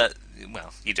 but,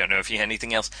 well, you don't know if you hear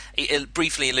anything else. It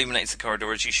briefly illuminates the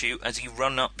corridor as you shoot, as you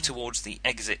run up towards the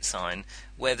exit sign,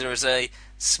 where there is a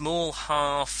small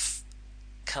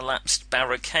half-collapsed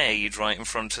barricade right in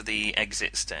front of the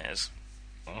exit stairs.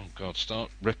 Oh, God, start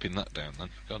ripping that down then,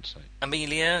 for God's sake.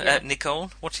 Amelia, Yeah.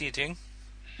 Nicole, what are you doing?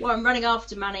 Well, I'm running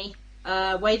after Manny,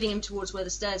 waving him towards where the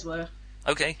stairs were.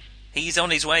 Okay, he's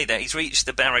on his way there. He's reached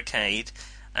the barricade,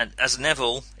 and as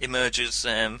Neville emerges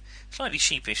slightly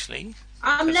sheepishly,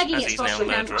 I'm As- legging as it he's as fast as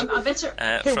now I can. murderer. I'm better.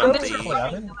 Hey, from wait, the... quickly,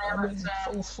 Alan. I'm in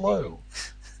full flow.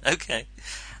 Okay.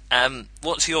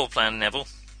 What's your plan, Neville?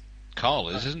 Carl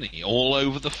isn't he? All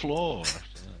over the floor.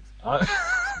 I'm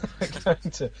going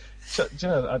to. Do you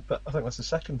know, I think that's the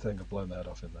second thing I've blown that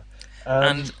off in there.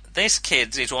 And this,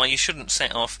 kids, is why you shouldn't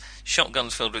set off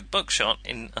shotguns filled with buckshot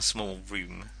in a small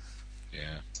room.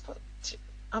 Yeah.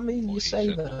 I mean, you What he say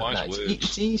said, that. wise It's, words.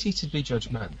 it's easy to be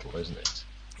judgmental, isn't it?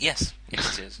 Yes, it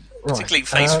is. Right, Particularly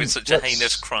faced with such a let's-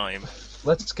 heinous crime.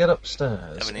 Let's get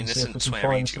upstairs Of an and see if we innocent can swear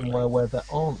find each other. somewhere where there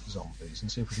aren't zombies,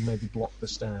 and see if we can maybe block the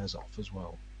stairs off as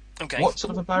well. Okay. What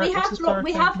sort of a We barricade? have What's this blocked.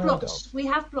 We barricade have made blocked. of? We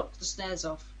have blocked the stairs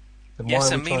off. Then why Yes, are we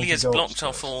trying to Amelia's go blocked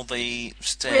upstairs? off all the We'll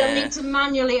stair. need to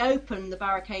manually open the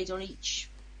barricade on each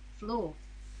floor.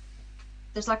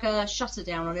 There's like a shutter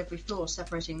down on every floor,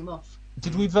 separating them off.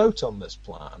 Did we vote on this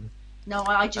plan? No,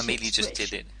 I just. hit Amelia the just switch.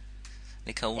 did it.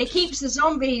 Nicole It keeps the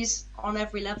zombies on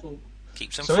every level.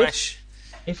 keeps them So fresh.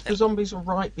 If the zombies are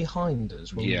right behind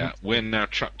us, will Yeah, we're now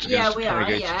trapped Yeah, against we a are,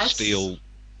 corrugated yes. steel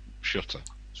shutter.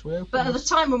 should we open But at the this?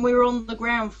 time when we were on the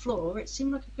ground floor, it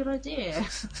seemed like a good idea.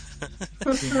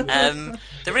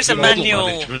 There is a Good model manual.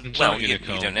 management, Well, aren't you, you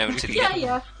Nicole? don't know until you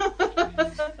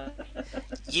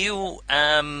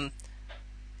yeah.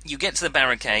 you get to the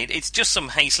barricade. It's just some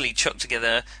hastily chucked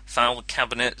together file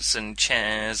cabinets and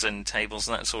chairs and tables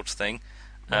and that sort of thing.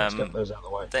 Let's get those out of the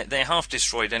way. They're half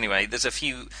destroyed anyway. There's a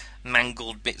few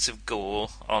mangled bits of gore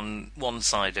on one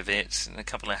side of it, and a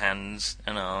couple of hands,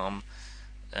 an arm,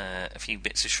 a few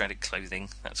bits of shredded clothing,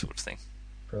 that sort of thing.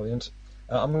 Brilliant.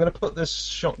 I'm going to put this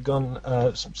shotgun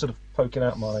sort of poking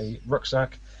out my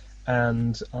rucksack,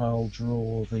 and I'll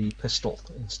draw the pistol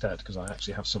instead because I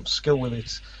actually have some skill with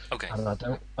it, Okay. and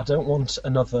I don't want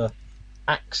another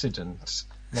accident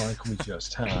like we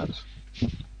just had.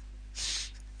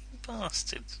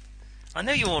 Bastards. I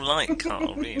know you all like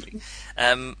Carl, really.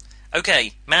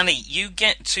 Okay, Manny, you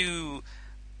get to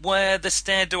where the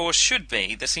stair door should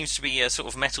be, there seems to be a sort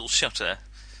of metal shutter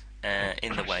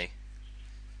in the way.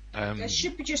 There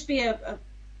should just be a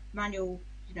manual,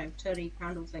 turny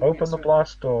handle thing. Open the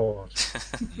blast doors.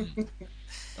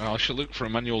 I shall look for a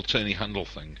manual turny handle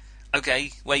thing.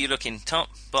 Okay, where you looking? Top,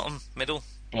 bottom, middle?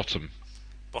 Bottom.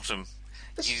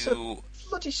 This is a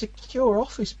bloody secure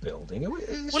office building.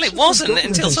 Well, it wasn't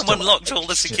until someone locked all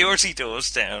the security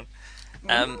doors down.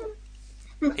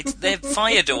 They're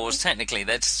fire doors, technically.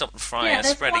 They're to stop the fire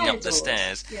spreading up the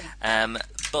stairs. Yeah.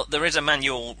 But there is a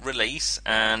manual release,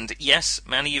 and yes,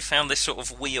 Manny, you found this sort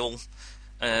of wheel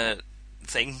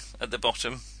thing at the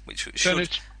bottom, which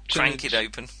should crank it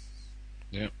open.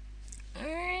 Yeah.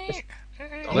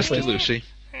 Honestly, Lucy.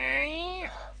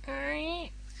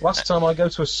 Last time I go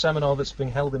to a seminar that's being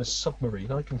held in a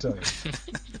submarine, I can tell you.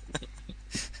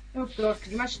 Oh God,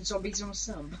 can you imagine zombies on a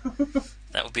sub?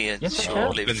 That would be a Yes, it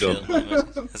short-lived has been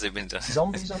film. Has it been done?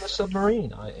 Zombies on a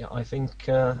submarine. I think.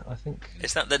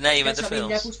 Is that the name of the film?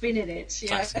 Neville's been in it.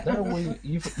 Yeah. No,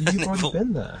 you've already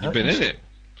been there. You've been in it.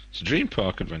 It's a Dream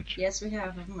Park adventure. Yes, we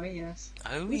have, haven't we? Yes.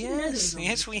 Oh We didn't know there yes, was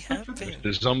yes we have been.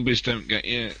 The zombies don't get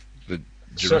you. The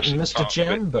Certain Jurassic Mr. Park bit.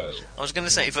 Jambo. I was going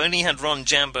to say, if only you had Ron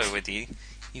Jambo with you,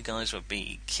 you guys would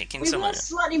be kicking We some were ass.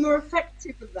 slightly more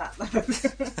effective with that,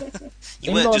 though. You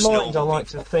In weren't my just mind, normal.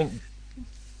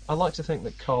 I like to think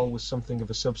that Carl was something of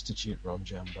a substitute Ron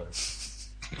Jambo.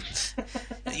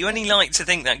 You only like to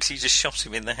think that because you just shot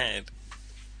him in the head.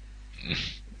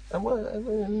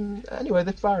 And anyway,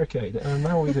 the barricade.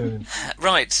 How are we doing?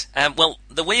 Right. Well,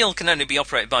 the wheel can only be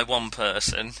operated by one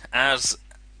person, as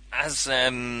Well, it's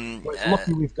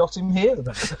lucky we've got him here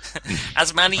then.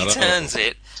 as Manny Hello. turns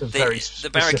it, It's a very the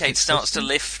barricade specific starts to system.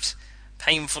 lift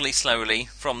painfully slowly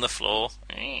from the floor.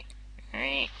 Keep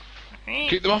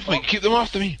them off me! Keep them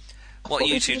after me! What are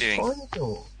you two doing? Find the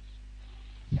door.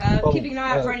 Keeping an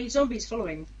eye out for any zombies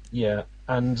following. Yeah,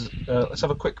 and let's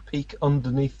have a quick peek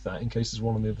underneath that in case there's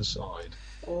one on the other side.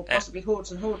 Or possibly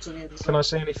hordes and hordes on the other side. Can I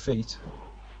see any feet?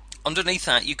 Underneath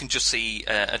that, you can just see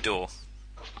a door.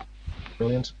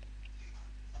 Brilliant.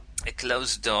 A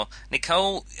closed door.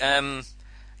 Nicole,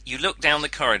 you look down the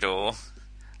corridor,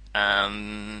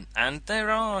 and there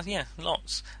are,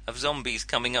 lots of zombies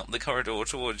coming up the corridor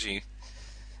towards you.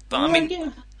 But I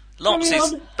mean, lots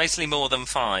is basically more than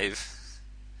 5.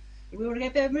 We want to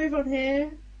get a bit of move on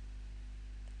here.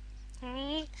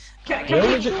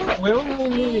 We only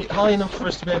need it high enough for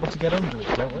us to be able to get under it,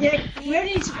 don't we? Yeah, we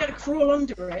only need to be able to crawl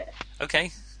under it.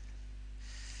 Okay.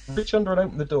 Reach under and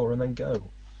open the door and then go.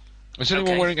 Is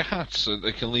anyone Okay. wearing a hat so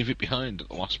they can leave it behind at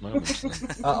the last moment?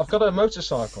 I've got a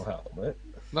motorcycle helmet.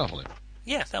 Lovely.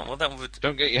 Yeah, that would.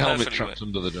 Don't get your helmet Perfectly trapped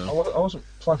under the I door. wasn't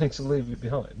planning to leave it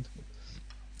behind.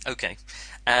 Okay.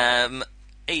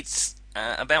 It's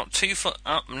about 2 foot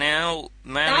up now.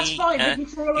 Manny, That's fine, we can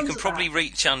crawl you under can probably that.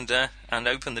 reach under and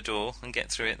open the door and get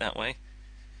through it that way.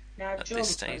 Now, At John this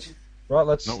was stage. frozen. Right,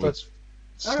 let's No, we-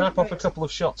 snap off a couple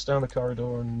of shots down the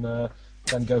corridor and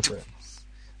then go for it.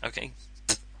 Okay.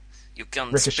 Your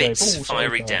gun Ricochet. spits Oh, sorry,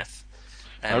 fiery Carl. death.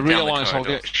 I down the realise I'll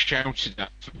corridor. get shouted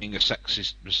at for being a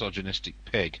sexist, misogynistic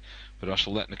pig, but I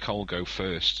shall let Nicole go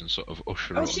first and sort of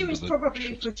usher her Oh, she under was the...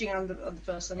 probably putting on the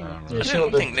first anyway. Alright. Yeah, I she'll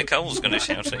don't do- think Nicole's going to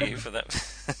shout at you for that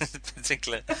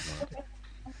particular.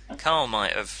 Carl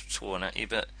might have sworn at you,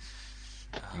 but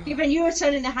Even you were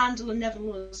turning the handle and Neville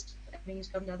was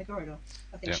coming down the corridor.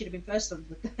 I think Yeah. she'd have been first on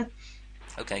the...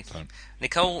 okay. Fine.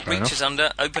 Nicole Fair reaches under,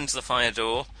 opens the fire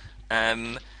door.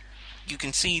 You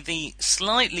can see the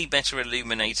slightly better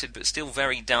illuminated, but still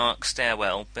very dark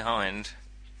stairwell behind.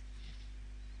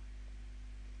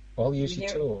 I'll use your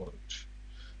Yeah. torch.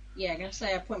 Yeah, I'm going to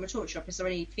say I point my torch up. Is there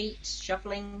any feet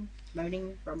shuffling,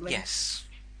 moaning, rumbling Yes.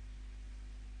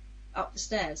 up the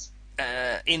stairs?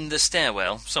 In the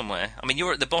stairwell somewhere. I mean,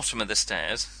 you're at the bottom of the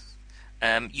stairs.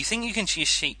 You think you can see a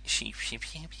sheep You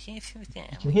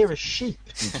can hear a sheep,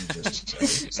 did you just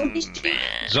say? Somebody's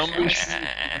Zombies.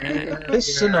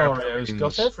 This scenario's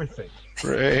got everything.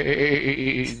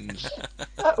 Brains.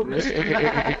 Oh,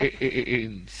 Mr.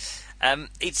 Brains.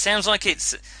 It sounds like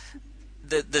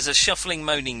there's a shuffling,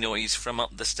 moaning noise from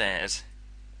up the stairs.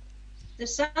 There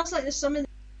sounds like there's some in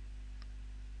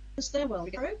the stairwell.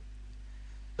 We go through?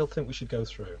 Still think we should go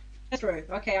through. Go through.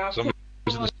 Okay, I'll Zombies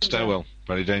in the stairwell.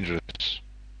 Very dangerous.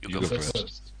 You You go go first.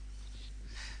 first.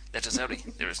 Let us out.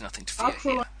 There is nothing to I'll fear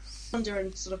crawl here. under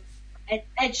and sort of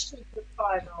edge through the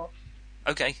fire door.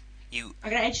 Okay. You I'm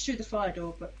going to edge through the fire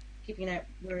door, but keeping an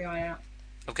weary eye out.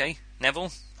 okay,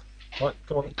 Neville? Right,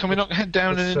 go on. Can we not head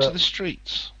down and Let's, into the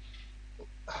streets?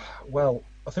 Well,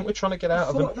 I think we're trying to get out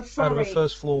of The out of a foray.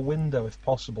 first floor window if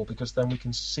possible, because then we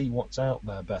can see what's out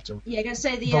there better. Yeah, going to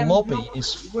say The lobby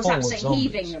is was full of absolutely zombies.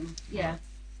 heaving them. Yeah.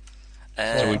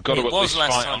 So we've got to it at was least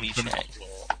last fight time on you front checked. floor.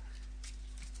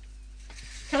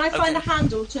 Can I find Okay. a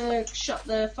handle to shut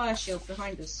the fire shield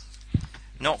behind us?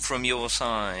 Not from your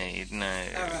side, no.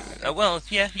 Alright, okay. Well,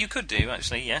 yeah, you could do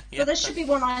actually. Yeah. But there should be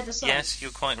one on either side. Yes,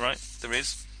 you're quite right. There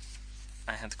is.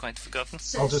 I had quite forgotten.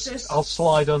 So, I'll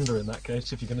slide under in that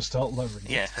case if you're going to start lowering it.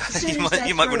 Yeah, as soon you as might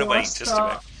they're want to through, wait I'll just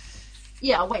start- about.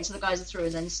 Yeah, I'll wait until the guys are through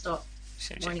and then start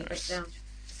So winding it generous. down.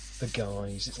 The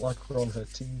guys, it's like we're on her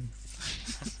team.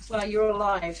 Well, you're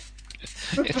alive.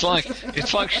 It's like she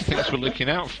thinks we're looking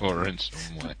out for her in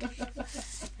some way.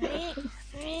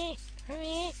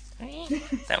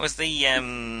 That was the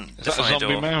Is that a fire zombie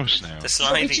door. mouse now? The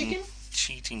Zombie sliding, chicken?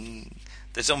 cheating,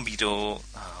 the zombie door.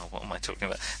 Oh, what am I talking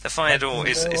about? The fire door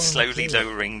is slowly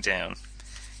lowering down.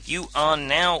 You are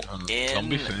now Zombie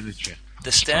in furniture.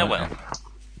 the stairwell.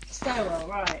 Stairwell,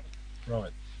 right.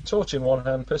 Right. Torch in one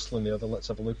hand, pistol in the other. Let's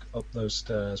have a look up those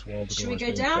stairs while the Should door we is go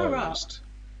being down or up? closed.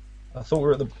 I thought we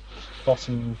were at the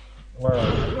bottom. Where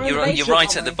are we? We're in the You're basement, right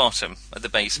aren't at the we? bottom, at the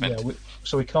basement. Yeah,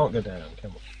 so we can't go down,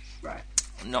 can we? Right.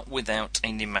 Not without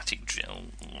a pneumatic drill,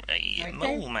 a Okay.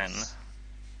 mole man.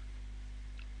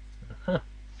 Huh.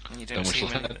 You Then don't we see shall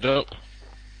him. head up.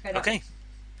 Head up. Okay.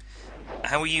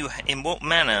 How are you? In what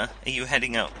manner are you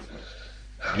heading up?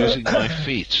 Using my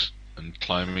feet and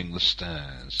climbing the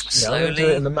stairs. Yeah, I'm going to do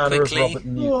it in the manner quickly. of Robert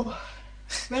Newton. Oh,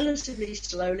 relatively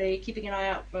slowly, keeping an eye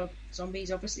out for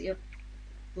zombies, obviously, up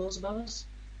floors above us.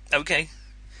 Okay.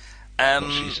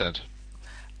 What she said.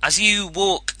 As you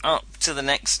walk up to the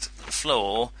next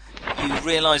floor, you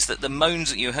realise that the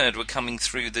moans that you heard were coming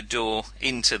through the door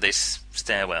into this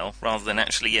stairwell, rather than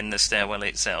actually in the stairwell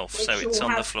itself. So Which it's all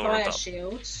on the have floor fire above.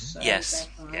 shields, so Yes,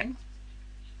 they're fine. yeah.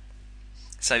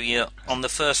 So you're on the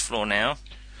first floor now.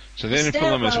 So the only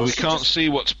problem is Stairwell we should can't just- see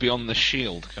what's beyond the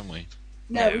shield, can we?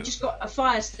 No, No. we've just got a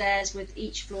fire stairs with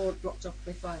each floor blocked off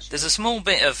with fire shields. There's a small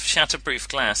bit of shatterproof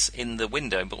glass in the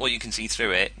window, but all you can see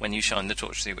through it when you shine the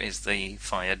torch through is the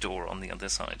fire door on the other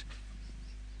side.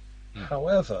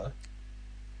 However,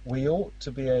 we ought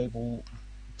to be able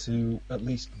to at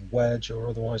least wedge or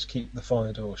otherwise keep the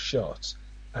fire door shut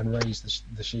and raise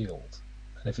the shield.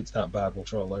 And if it's that bad, we'll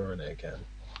try lowering it again.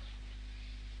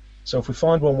 So if we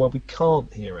find one where we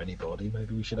can't hear anybody,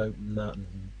 maybe we should open that.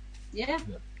 Yeah.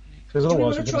 Because Do we otherwise wanna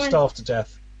we're going try to and- starve to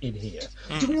death in here.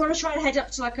 Do we want to try and head up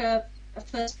to like a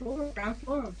first floor or a ground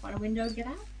floor and find a window and get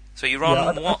out? So you're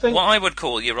on Yeah, I think- what I would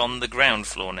call you're on the ground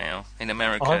floor now in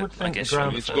America. I would think guess the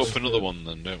ground We need to floor go up another one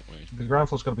then, don't we? The ground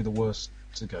floor's got to be the worst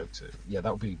to go to. Yeah,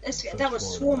 that would be. the first That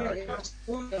was floor in swarming America. at the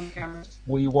swarming on cameras.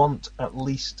 We want at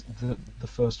least the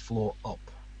first floor up.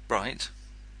 Right.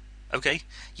 Okay.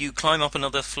 You climb up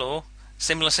another floor.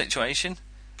 Similar situation.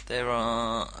 There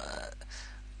are.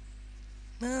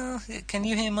 Can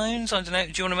you hear moans? I don't know.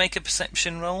 Do you want to make a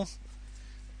perception roll?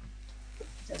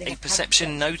 So they A have to perception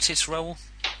have- notice roll?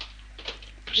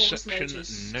 was Perception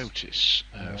notice? notice.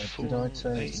 Did I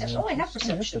say? Perception. Oh, I have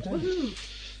perception. Yes, I do. Woohoo!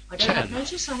 I don't have 10.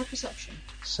 notice, I have perception.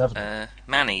 7.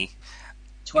 Manny.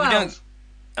 12. don't-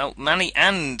 Oh, Manny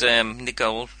and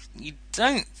Nicole. You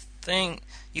don't think.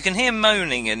 You can hear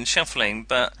moaning and shuffling,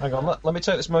 but Hang on, let me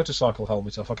take this motorcycle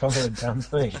helmet off. I can't hear a damn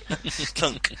thing.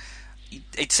 clunk.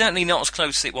 It's certainly not as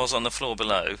close as it was on the floor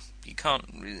below. You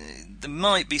can't. There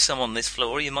might be some on this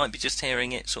floor. You might be just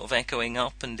hearing it sort of echoing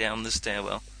up and down the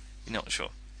stairwell. You're not sure.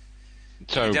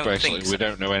 So You don't basically, think so? we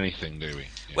don't know anything, do we?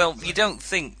 Yeah. Well, you don't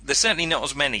think there's certainly not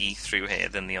as many through here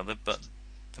than the other, but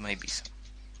there may be some.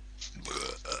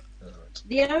 Alright.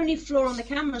 The only floor on the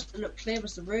cameras that looked clear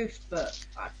was the roof, but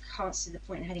I can't see the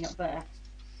point in heading up there.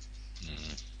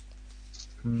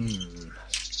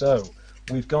 So,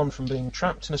 we've gone from being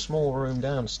trapped in a small room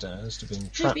downstairs to being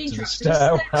trapped being in a trapped in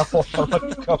a stairwell on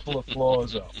a couple of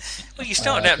floors up. Well, you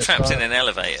started out just trapped try- in an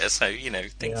elevator, so you know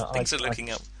things Yeah, things I- are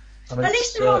looking up. I mean, At least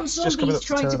it's, there aren't it's just coming zombies up to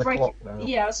trying to 10 break o'clock it. now.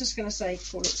 Yeah, I was just going to say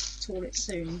call it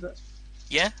soon, but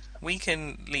Yeah, we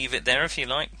can leave it there if you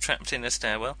like. Trapped in a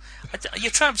stairwell.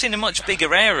 You're trapped in a much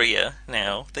bigger area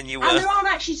now than you and were, there aren't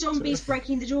actually zombies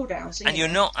breaking the door down. So and you you're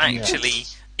know. not actually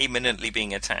imminently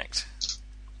being attacked.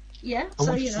 Yeah, And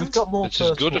so we've, you know. we've got more It's as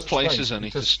first good a floor place space as any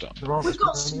to because stop. There aren't We've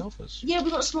got as many some- offers. Yeah,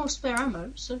 we've got small spare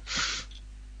ammo, so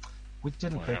We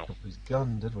didn't pick Wow. up his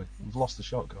gun, did we? We've lost the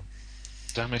shotgun.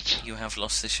 Damn it. You have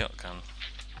lost the shotgun,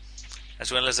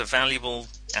 as well as a valuable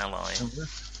ally.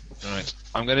 Right.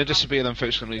 I'm going to disappear then,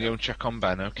 folks. I'm going to go and check on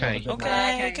Ben, okay? Yeah,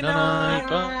 Okay, good Night. night.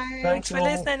 Thanks Thanks for all.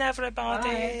 listening,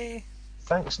 everybody.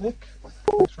 Thanks, Nick.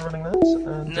 Thanks for running that.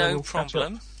 And, No we'll catch up.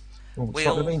 problem. Well, it's We'll-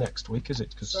 not going to be next week, is it?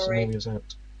 Because Sorry. Amelia's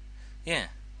out. Yeah.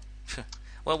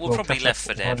 Well, we'll We'll probably catch Left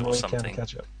up 4 Dead when or we can something.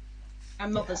 catch up.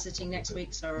 And Mother's sitting next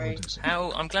week, sorry. We'll do so.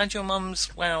 How? I'm glad your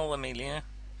mum's well, Amelia.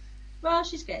 Well,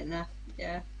 she's getting there,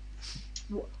 yeah.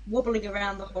 Wobbling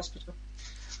around the hospital.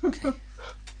 So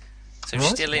she's Right,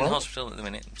 still in well- hospital at the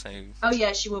minute. So Oh,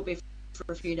 yeah, she will be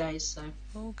for a few days, so.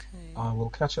 okay. I will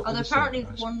catch up Although with you soon, apparently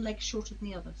guys. one leg shorter than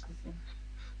the other, something.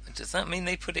 Does that mean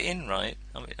they put it in right?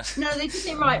 I mean, No, they did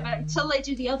it right, but until they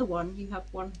do the other one, you have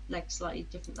one leg slightly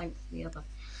different length than the other.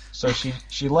 So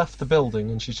she left the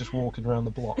building and she's just walking around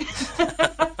the block.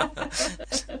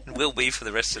 will be for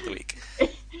the rest of the week.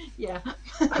 Yeah.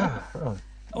 Right.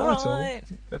 All Night all. right.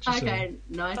 Catch you soon. Okay,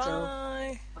 night all.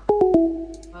 Bye.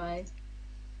 Bye.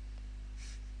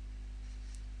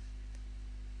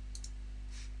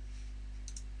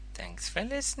 Thanks for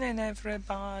listening,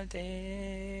 everybody.